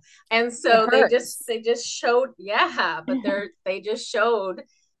no. And It so they just hurts. they just showed, yeah, but they just showed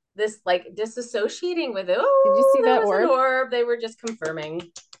this like disassociating with it. Did you Oh, see that that was an orb? orb. They were just confirming.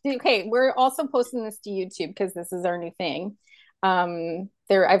 Okay, we're also posting this to YouTube because this is our new thing.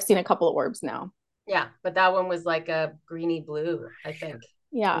 There I've seen a couple of orbs now. Yeah, but that one was like a greeny blue, I think.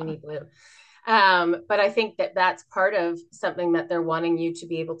 Yeah. Greeny blue. But I think that that's part of something that they're wanting you to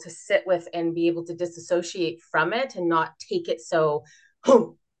be able to sit with and be able to disassociate from it and not take it so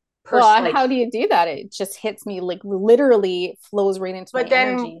Well, like. how do you do that? It just hits me like literally flows right into my But then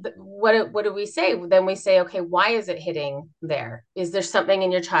energy. what do we say? Then we say, okay, why is it hitting there? Is there something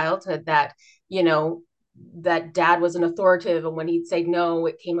in your childhood that, you know, that dad was an authoritative, and when he'd say no,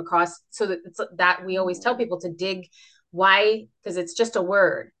 it came across, so that it's that we always tell people to dig why, because it's just a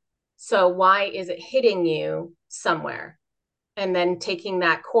word. So why is it hitting you somewhere? And then taking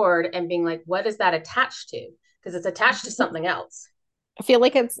that cord and being like, what is that attached to? Because it's attached to something else. I feel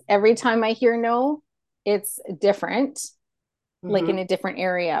like it's every time I hear no, it's different, like in Mm-hmm. a different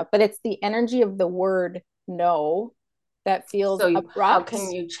area, but it's the energy of the word no that feels How abrupt.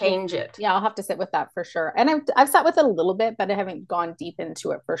 can you It's change it? yeah, I'll have to sit with that for sure. And I've sat with it a little bit, but I haven't gone deep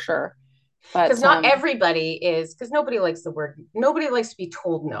into it for sure. Because But not everybody is, because nobody likes to be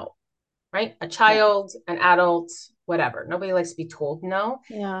told no, right? A yeah, child, an adult, whatever. Nobody likes to be told no,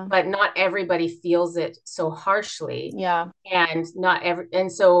 yeah, but not everybody feels it so harshly. yeah. And not every,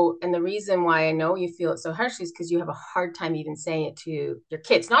 and the reason why I know you feel it so harshly is because you have a hard time even saying it to your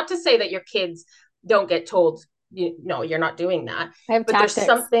kids. Not to say that your kids don't get told, no, you're not doing that. I have But there's tactics.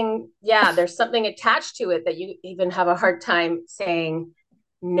 something, yeah, there's something attached to it that you even have a hard time saying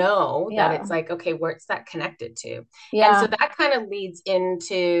no, that Yeah, it's like, okay, where's that connected to? And so yeah. that kind of leads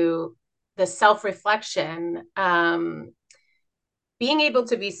into the self-reflection, being able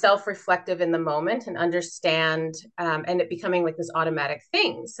to be self-reflective in the moment and understand, and it becoming like this automatic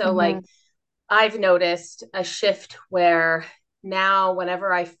thing. So like Hmm. I've noticed a shift where now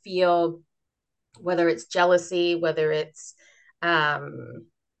whenever I feel, whether it's jealousy, whether it's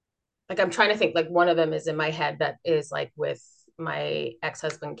like, I'm trying to think, like one of them is in my head that is like with my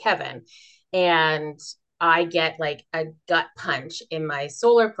ex-husband Kevin, and I get like a gut punch in my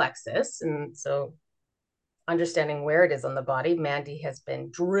solar plexus, and so understanding where it is on the body. Mandy has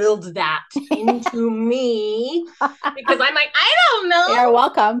been drilled that into me because I'm like, I don't know. You're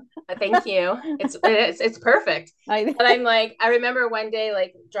welcome. Thank you. It's perfect. I, But I'm like, I remember one day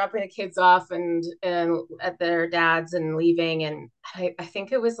like dropping the kids off and at their dad's and leaving, and I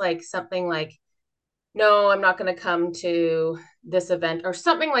think it was like something like, no, I'm not going to come to this event or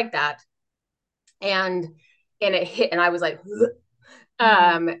something like that. And it hit, and I was like,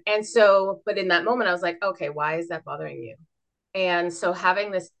 and so, but in that moment, I was like, okay, why is that bothering you? And so having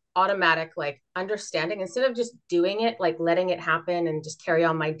this automatic like understanding instead of just doing it, like letting it happen and just carry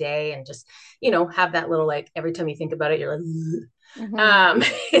on my day and just, have that little like every time you think about it, you're like, mm-hmm.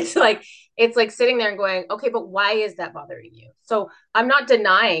 it's like sitting there and going, okay, but why is that bothering you? So I'm not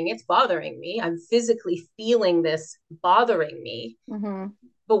denying it's bothering me. I'm physically feeling this bothering me, Mm-hmm.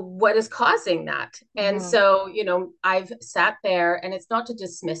 but what is causing that? And Mm-hmm. so, I've sat there, and it's not to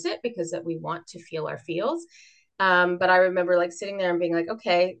dismiss it because that we want to feel our feels. But I remember like sitting there and being like,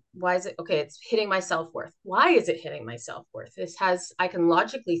 okay, why is it okay? It's hitting my self-worth. Why is it hitting my self-worth? I can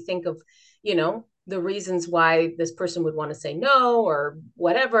logically think of, the reasons why this person would want to say no or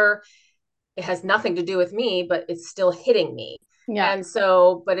whatever. It has nothing to do with me, but it's still hitting me. Yeah. And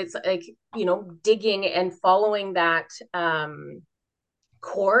so, but it's like, digging and following that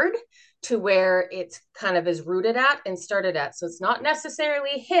chord to where it kind of is rooted at and started at. So it's not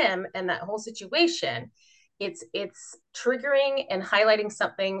necessarily him and that whole situation. It's triggering and highlighting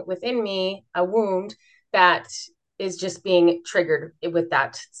something within me, a wound that is just being triggered with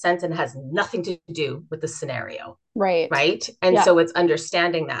that sense and has nothing to do with the scenario. Right. Right. And Yeah. so it's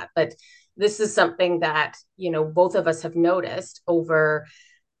understanding that. But this is something that, both of us have noticed over,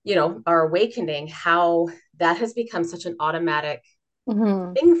 our awakening, how that has become such an automatic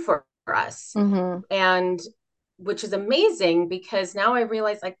Mm-hmm. thing for us. Mm-hmm. And which is amazing because now I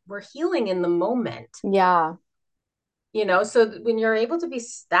realize like we're healing in the moment. Yeah. So when you're able to be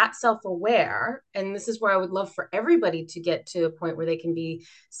that self-aware, and this is where I would love for everybody to get to a point where they can be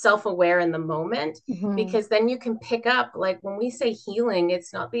self-aware in the moment, Mm-hmm. because then you can pick up, like when we say healing,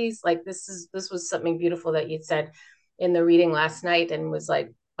 it's not these like this was something beautiful that you'd said in the reading last night, and was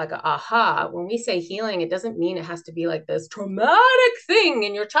like a aha. When we say healing, it doesn't mean it has to be like this traumatic thing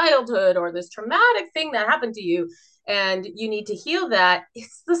in your childhood or this traumatic thing that happened to you and you need to heal that.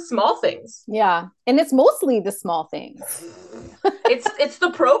 It's the small things. Yeah. And it's mostly the small things. It's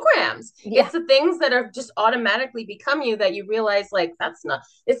the programs, Yeah. it's the things that are just automatically become you that you realize like that's not,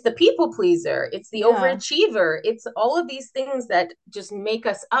 it's the people pleaser, it's the Yeah. overachiever, it's all of these things that just make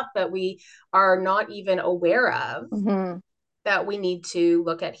us up that we are not even aware of, Mm-hmm. that we need to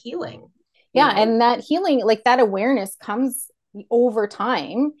look at healing, you Yeah, know. and that healing, like that awareness comes over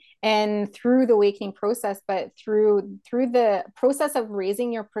time and through the waking process, but through the process of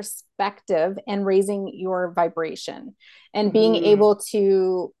raising your perspective and raising your vibration and being Mm-hmm. able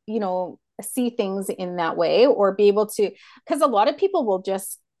to, see things in that way, or be able to, because a lot of people will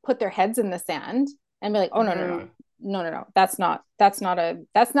just put their heads in the sand and be like, oh, no, no, no, Mm-hmm. no, no, no, that's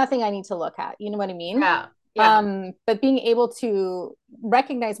nothing I need to look at. You know what I mean? Yeah, yeah. But being able to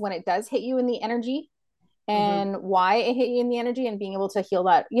recognize when it does hit you in the energy Mm-hmm. and why it hit you in the energy, and being able to heal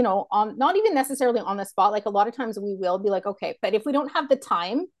that, on not even necessarily on the spot. Like a lot of times we will be like, okay, but if we don't have the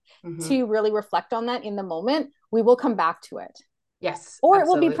time Mm-hmm. to really reflect on that in the moment, we will come back to it, Yes, or it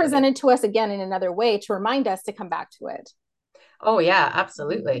will be absolutely. presented to us again in another way to remind us to come back to it. Oh yeah,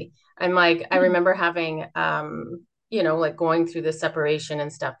 absolutely. I'm like, I remember having like going through the separation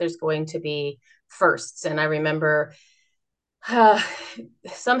and stuff, there's going to be firsts. And I remember uh,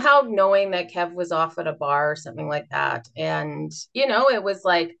 somehow knowing that Kev was off at a bar or something like that. And, it was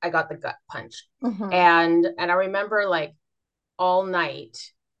like I got the gut punch. Mm-hmm. And I remember like all night,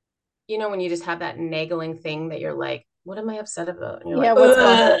 when you just have that nagging thing that you're like, what am I upset about? And you're Yeah, like, what's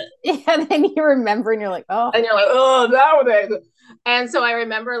going ugh. yeah, and then you remember and you're like, oh. And you're like, oh, nowadays. And so I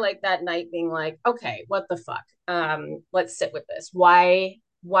remember like that night being like, okay, what the fuck? Let's sit with this. Why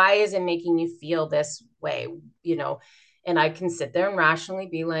is it making you feel this way? You know, and I can sit there and rationally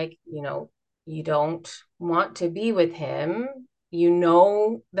be like, you don't want to be with him. You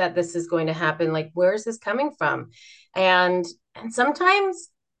know that this is going to happen. Like, where is this coming from? And and sometimes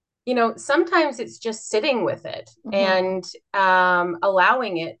it's just sitting with it Mm-hmm. and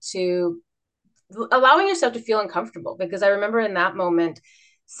allowing yourself to feel uncomfortable, because I remember in that moment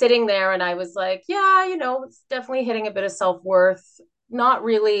sitting there and I was like, yeah, it's definitely hitting a bit of self-worth, not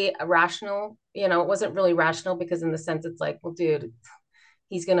really rational. It wasn't really rational because in the sense it's like, well, dude,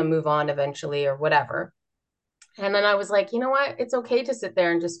 he's going to move on eventually or whatever. And then I was like, you know what? It's okay to sit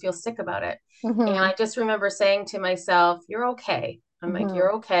there and just feel sick about it. And Mm-hmm. I just remember saying to myself, you're okay. I'm like, Mm-hmm.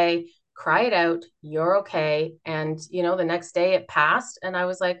 you're okay. cry it out. You're okay. And, the next day it passed. And I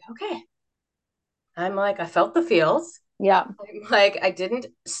was like, okay. I'm like, I felt the feels. Yeah. I'm like, I didn't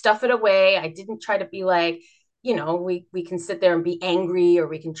stuff it away. I didn't try to be like, we can sit there and be angry, or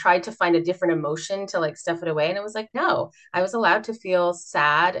we can try to find a different emotion to like stuff it away. And it was like, no, I was allowed to feel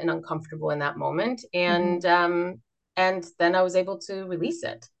sad and uncomfortable in that moment. Mhm. And then I was able to release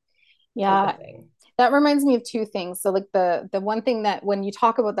it, type of Yeah. thing. That reminds me of two things. So like the one thing that when you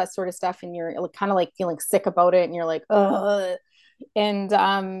talk about that sort of stuff and you're like, kind of like feeling sick about it and you're like, ugh, and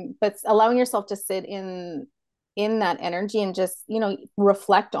but allowing yourself to sit in that energy and just,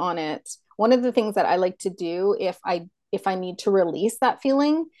 reflect on it. One of the things that I like to do if I need to release that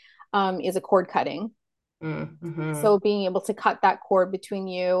feeling is a cord cutting. Mm-hmm. So being able to cut that cord between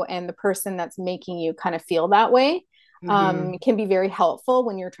you and the person that's making you kind of feel that way Mm-hmm. can be very helpful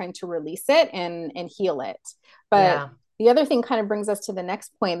when you're trying to release it and heal it. But Yeah. the other thing kind of brings us to the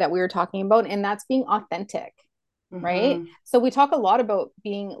next point that we were talking about, and that's being authentic, right? Mm-hmm. So we talk a lot about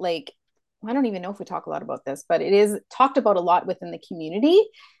being like, I don't even know if we talk a lot about this, but it is talked about a lot within the community,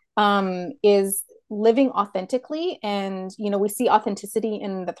 is living authentically. And, we see authenticity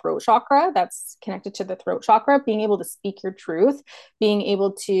in the throat chakra that's connected to the throat chakra, being able to speak your truth, being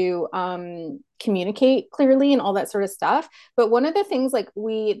able to communicate clearly and all that sort of stuff. But one of the things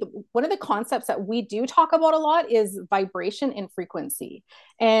one of the concepts that we do talk about a lot is vibration and frequency,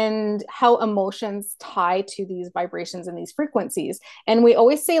 and how emotions tie to these vibrations and these frequencies. And we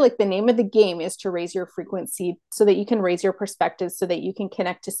always say, like, the name of the game is to raise your frequency so that you can raise your perspective, so that you can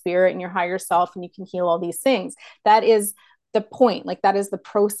connect to spirit and your higher self and you can heal all these things. That is the point. Like, that is the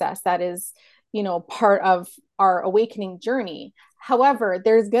process. That is, part of our awakening journey. However,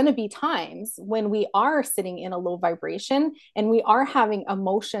 there's going to be times when we are sitting in a low vibration and we are having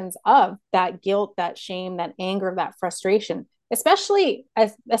emotions of that guilt, that shame, that anger, that frustration, especially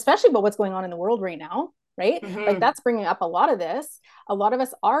about what's going on in the world right now, right? Like, Mm-hmm. that's bringing up a lot of this. A lot of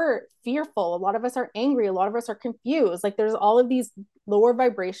us are fearful, a lot of us are angry, a lot of us are confused. Like, there's all of these lower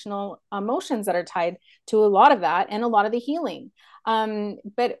vibrational emotions that are tied to a lot of that and a lot of the healing.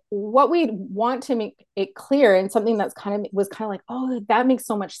 But what we want to make it clear, and something that's kind of like, oh, that makes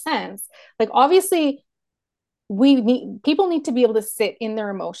so much sense. Like, obviously, people need to be able to sit in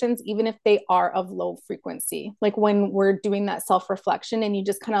their emotions even if they are of low frequency. Like, when we're doing that self-reflection and you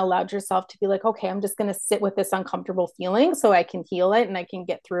just kind of allowed yourself to be like, okay, I'm just going to sit with this uncomfortable feeling so I can heal it and I can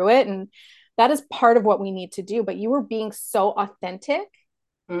get through it. And that is part of what we need to do. But you were being so authentic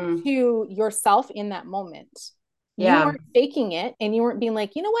Mm. to yourself in that moment. You Yeah. weren't faking it, and you weren't being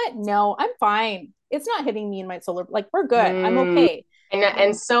like, you know what, no, I'm fine, it's not hitting me in my solar, like, we're good, I'm Mm. okay.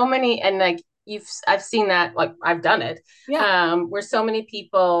 And so many, and like I've seen that, like I've done it, Yeah. where so many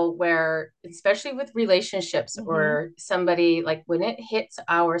people, where especially with relationships, Mm-hmm. or somebody, like when it hits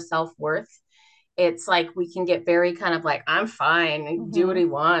our self-worth, it's like we can get very kind of like, I'm fine and do what Mm-hmm. he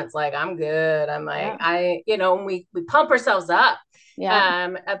wants, like I'm good, I'm like, Yeah. we pump ourselves up Yeah.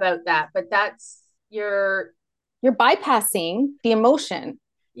 about that, but that's your, You're bypassing the emotion.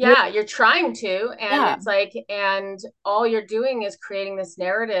 You're yeah, you're trying to, and Yeah. it's like, and all you're doing is creating this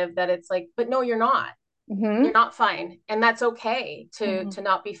narrative that it's like, but no, you're not, you're Mm-hmm. not fine, and that's okay to Mm-hmm.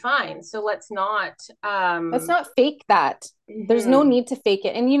 not be fine, so let's not Let's not fake that. There's no mhm, need to fake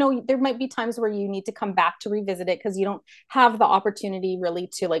it. And there might be times where you need to come back to revisit it because you don't have the opportunity really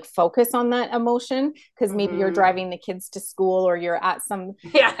to like focus on that emotion, because maybe you're mhm. driving the kids to school or you're at some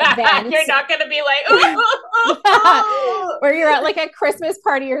Yeah, event. you're not gonna be like, Yeah. ooh. Or you're at like a Christmas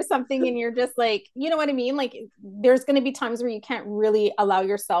party or something and you're just like, you know what I mean? Like, there's going to be times where you can't really allow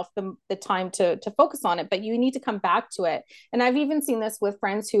yourself the time to focus on it, but you need to come back to it. And I've even seen this with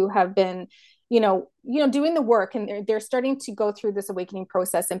friends who have been, doing the work, and they're starting to go through this awakening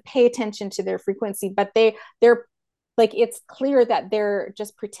process and pay attention to their frequency, but they're like, it's clear that they're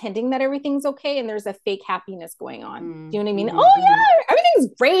just pretending that everything's okay and there's a fake happiness going on. Do you know what I mean? Mhm, Oh mhm. yeah,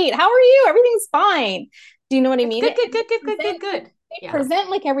 everything's great. How are you? Everything's fine. Do you know what I It's mean? good, And good, they good, good, good, good, present good. they Yeah. present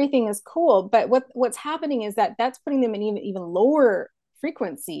like everything is cool, but what's happening is that that's putting them in even lower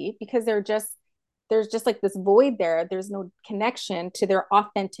frequency, because there's just like this void there. There's no connection to their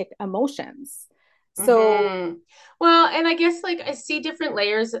authentic emotions. So, Mm-hmm. Well, and I guess like I see different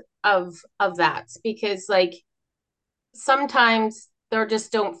layers of that, because like sometimes they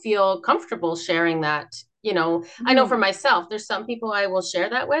just don't feel comfortable sharing that. I know for mhm. myself, there's some people I will share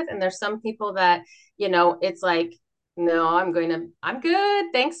that with, and there's some people that, it's like, no, I'm good.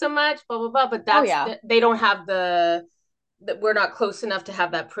 Thanks so much, blah, blah, blah. But Oh yeah. they don't have that we're not close enough to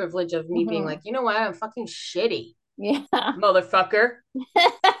have that privilege of me being like, Mhm. you know what, I'm fucking shitty, Yeah. motherfucker.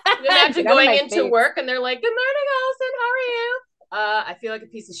 Can you imagine Get out of going my into face. work and they're like, good morning, Allison, how are you? I feel like a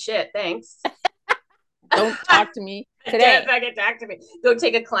piece of shit. Thanks. Don't talk to me Don't today. fucking talk to me. Go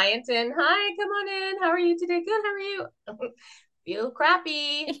take a client in. Hi, come on in. How are you today? Good. How are you? Feel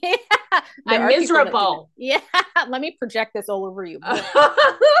crappy. Yeah, there I'm are people that do that. miserable. Yeah, let me project this all over you. Well,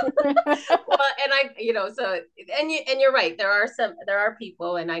 and so and you're right. There are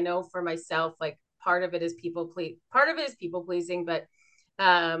people, and I know for myself, like part of it is people pleasing, but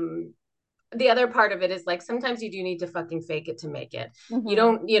um the other part of it is like sometimes you do need to fucking fake it to make it. Mm-hmm. You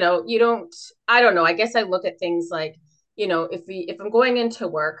don't, I don't know. I guess I look at things like, if I'm going into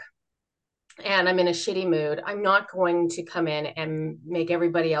work and I'm in a shitty mood, I'm not going to come in and make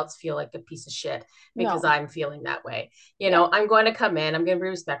everybody else feel like a piece of shit because No. I'm feeling that way. Yeah. I'm going to come in, I'm going to be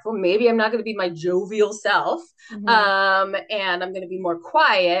respectful. Maybe I'm not going to be my jovial self. Mm-hmm. And I'm going to be more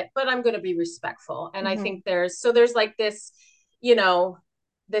quiet, but I'm going to be respectful. And I Mm-hmm. think there's like this, you know,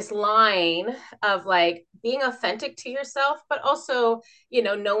 this line of like being authentic to yourself, but also,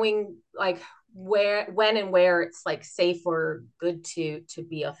 knowing like when and where it's like safe or good to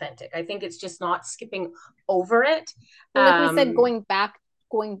be authentic. I think it's just not skipping over it. Well, like we said, um going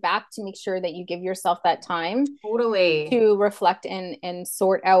back to make sure that you give yourself that time Totally. to reflect and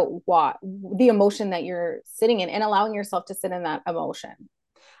sort out what the emotion that you're sitting in and allowing yourself to sit in that emotion.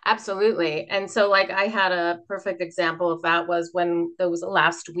 Absolutely. And so, like, I had a perfect example of that was when there was a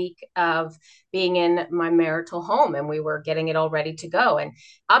last week of being in my marital home and we were getting it all ready to go. And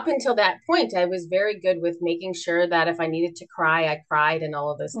up until that point, I was very good with making sure that if I needed to cry, I cried and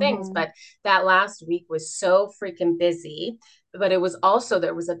all of those things. Mm-hmm. But that last week was so freaking busy. But it was also,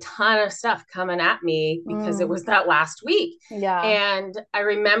 there was a ton of stuff coming at me because it Mm. was that last week. Yeah. And I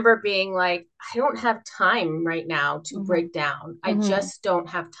remember being like, I don't have time right now to Mm-hmm. break down. I Mm-hmm. just don't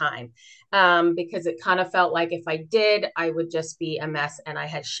have time. Because it kind of felt like if I did, I would just be a mess and I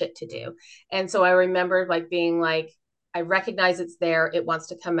had shit to do. And so I remember like being like, I recognize it's there, it wants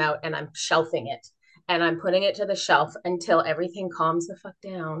to come out, and I'm shelving it. And I'm putting it to the shelf until everything calms the fuck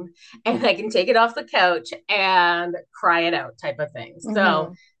down and I can take it off the couch and cry it out, type of thing. So,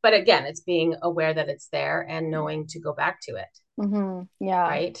 Mm-hmm. but again, it's being aware that it's there and knowing to go back to it. Mm-hmm. Yeah.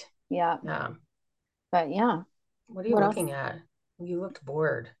 Right. Yeah. Yeah. But yeah. What are you What else? looking at? You looked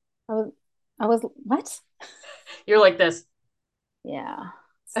bored. I was, I was, what? You're like this. Yeah.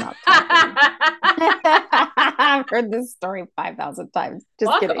 Stop talking. I've heard this story 5,000 times.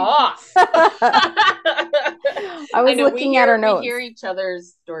 Just Fuck kidding. off. I I was know looking at our we notes. hear each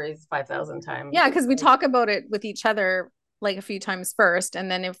other's stories 5,000 times. Yeah, It's because we like, talk about it with each other like a few times first, and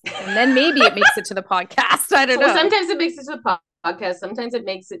then maybe it makes it to the podcast. I don't well, know. sometimes it makes it to the podcast. Sometimes it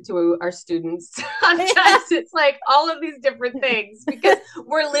makes it to our students. Sometimes it's like all of these different things because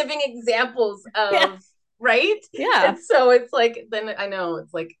we're living examples Yeah. of, right? Yeah. And so it's like, then I know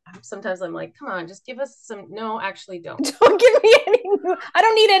it's like, sometimes I'm like, come on, just give us some. No, actually, don't. Don't give me any new, I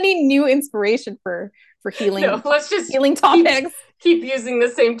don't need any new inspiration for No, let's just healing keep topics. keep using the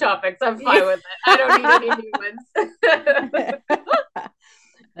same topics. I'm fine with it. I don't need any new ones.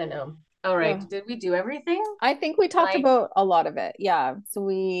 I know. All right. Oh, Did we do everything? I think we talked Like, about a lot of it. Yeah. So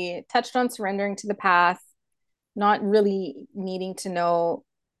we touched on surrendering to the past, not really needing to know,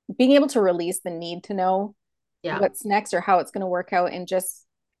 being able to release the need to know yeah. what's next or how it's going to work out, and just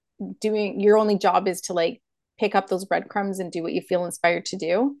doing your only job is to like pick up those breadcrumbs and do what you feel inspired to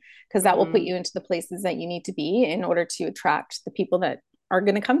do, because that will put Mm-hmm. you into the places that you need to be in order to attract the people that are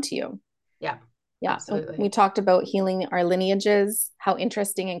going to come to you. Yeah. Yeah, we Absolutely. talked about healing our lineages, how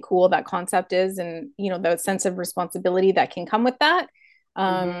interesting and cool that concept is, and the sense of responsibility that can come with that.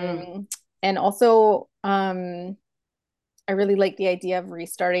 Mm-hmm. And also, I really like the idea of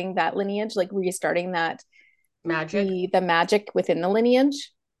restarting that lineage, like restarting that Magic. the magic within the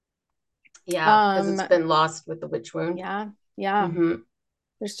lineage. Yeah, because Um, it's been lost with the witch wound. yeah, yeah. Mm-hmm.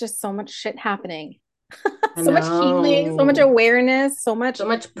 There's just so much shit happening. I So much healing, so much know. awareness, so much So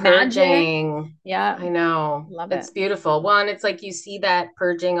much magic. purging. Yeah, I know. love it. It's beautiful. One, it's like you see that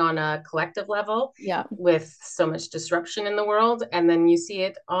purging on a collective level Yeah. with so much disruption in the world. And then you see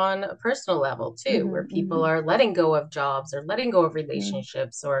it on a personal level too, where Mm-hmm, people mm-hmm, are letting go of jobs or letting go of mm-hmm.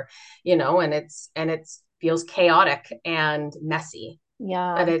 relationships or, and it's feels chaotic and messy. But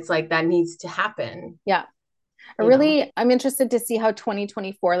Yeah. it's like that needs to happen, Yeah. you know. I'm interested to see how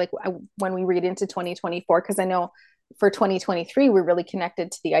 2024, like when we read into 2024, because I know for 2023, we're really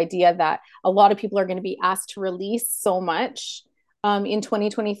connected to the idea that a lot of people are going to be asked to release so much in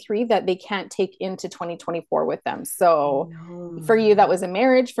 2023 that they can't take into 2024 with them. I So for know. you, that was a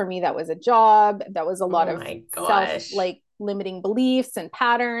marriage. For me, that was a job. That was a Oh lot of my self, gosh. like limiting beliefs and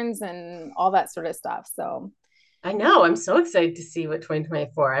patterns and all that sort of stuff. So I know. I'm so excited to see what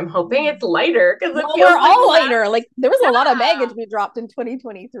 2024. I'm hoping it's lighter because it Well, we're feels like the all last. lighter. Like there was a lot of Yeah. baggage we dropped in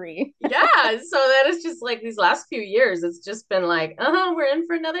 2023. Yeah. So that is just like these last few years, it's just been like, we're in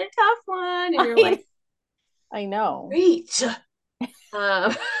for another tough one. And you're I, like, I know. great.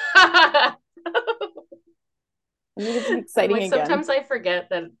 Um, I need it to be I'm exciting like, again. sometimes I forget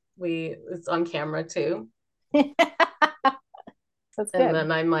that it's on camera too. That's And good.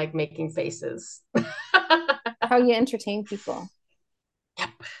 then I'm like making faces. How you entertain people. Yep.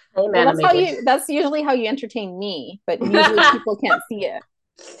 I'm Well, animated. that's usually how you entertain me, but usually people can't see it.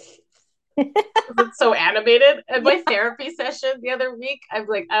 It's so animated. At Yeah. my therapy session the other week, I'm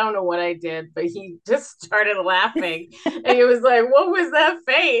like, I don't know what I did, but he just started laughing. And he was like, what was that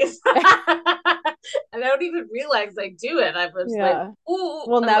face? And I don't even realize I do it. I was like, Yeah. ooh,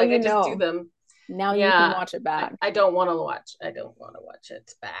 Well, I'm now like, you I just do know. them. Now you can Yeah. watch it back. I don't want to watch. I don't want to watch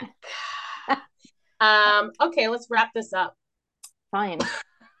it back. Okay, let's wrap this up. Fine.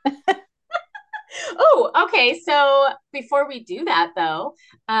 Oh, okay. So before we do that, though,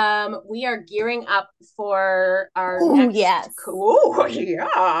 we are gearing up for our Oh, next. yes. Oh,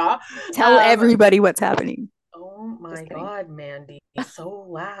 yeah. Tell Um, everybody what's happening. oh Just my kidding. God, Mandy, so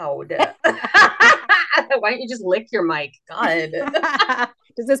loud. Why don't you just lick your mic? God.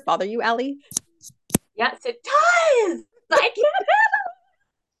 Does this bother you, Allie? Yes, it does. I can't.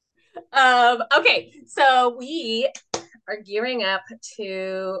 Okay, so we are gearing up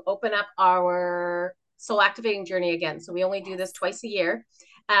to open up our soul activating journey again. So we only do this Yes. twice a year.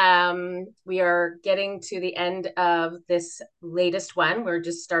 We are getting to the end of this latest one. We're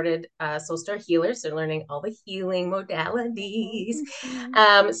just started Soul Star Healers. They're learning all the healing modalities.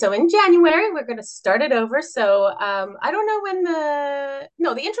 So in January, we're going to start it over. So I don't know when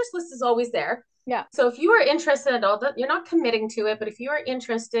the interest list is always there. Yeah. So if you are interested at all, you're not committing to it, but if you are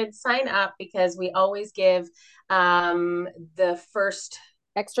interested, sign up because we always give the first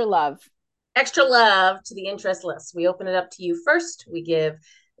Extra love. extra love to the interest list. We open it up to you first. We give,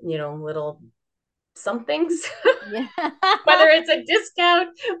 little somethings, Yeah. whether it's a discount,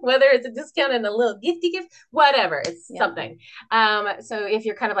 whether it's a discount and a little gifty gift, whatever, it's Yeah. something. So if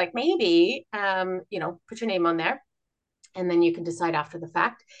you're kind of like, maybe, put your name on there and then you can decide after the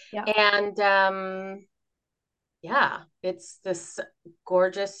fact. Yeah. And yeah, it's this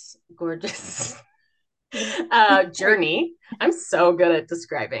gorgeous, gorgeous Great. journey. I'm so good at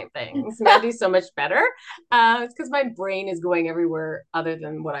describing things. Mandy's so much better. It's because my brain is going everywhere other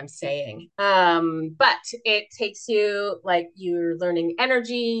than what I'm saying. But it takes you like you're learning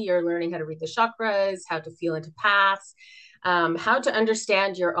energy, you're learning how to read the chakras, how to feel into paths, how to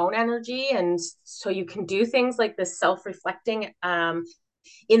understand your own energy. And so you can do things like this self-reflecting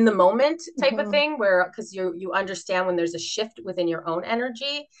in the moment type of Mhm. thing where because you understand when there's a shift within your own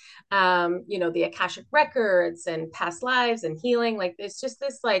energy, the akashic records and past lives and healing, like it's just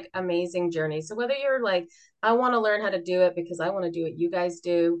this like amazing journey. So whether you're like, I want to learn how to do it because I want to do what you guys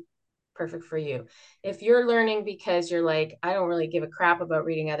do, perfect for you. If you're learning because you're like, I don't really give a crap about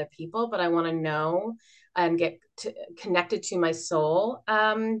reading other people, but I want to know and connected to my soul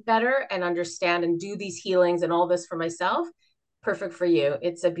better and understand and do these healings and all this for myself, perfect for you.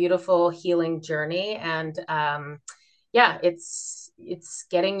 It's a beautiful healing journey, and yeah, it's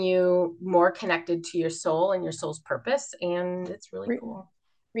getting you more connected to your soul and your soul's purpose, and it's really Re- cool.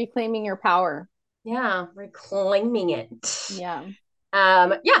 reclaiming your power. Yeah, reclaiming it. Yeah.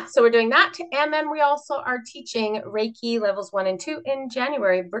 Yeah, so we're doing that. And then we also are teaching Reiki levels 1 and 2 in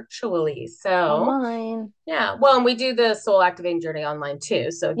January virtually. So, Online. yeah, well, and we do the soul activating journey online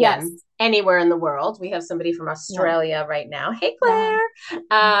too. So, Yes. again, anywhere in the world, we have somebody from Yeah. Australia right now. Hey, Yeah.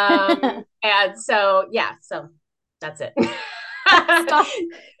 Claire. And so, yeah, so that's it. Stop.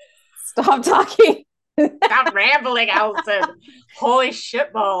 Stop talking. Stop rambling, Allison. Holy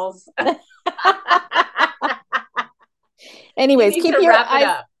shit balls. You Anyways, need to wrap it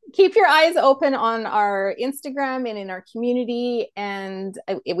up. keep your eyes open on our Instagram and in our community, and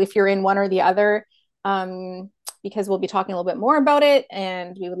if you're in one or the other, um, because we'll be talking a little bit more about it,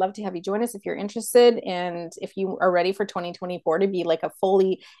 and we would love to have you join us if you're interested, and if you are ready for 2024 to be like a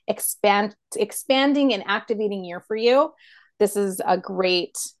fully expanding and activating year for you. This is a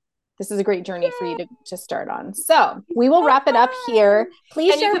great journey for you to start on. So we will wrap it up here.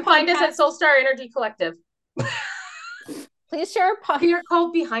 Please And you share can find us podcast. at Soul Star Energy Collective. Please share We are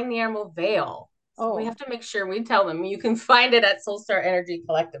called Behind the Emerald Veil. So we Oh, have to make sure we tell them you can find it at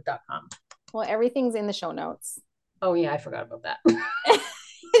soulstarenergycollective.com. well, everything's in the show notes. Oh, yeah, I forgot about that.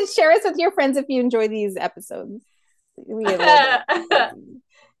 Share us with your friends if you enjoy these episodes. We get a little bit crazy.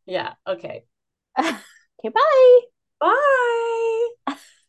 Yeah, okay. Okay, bye. Bye.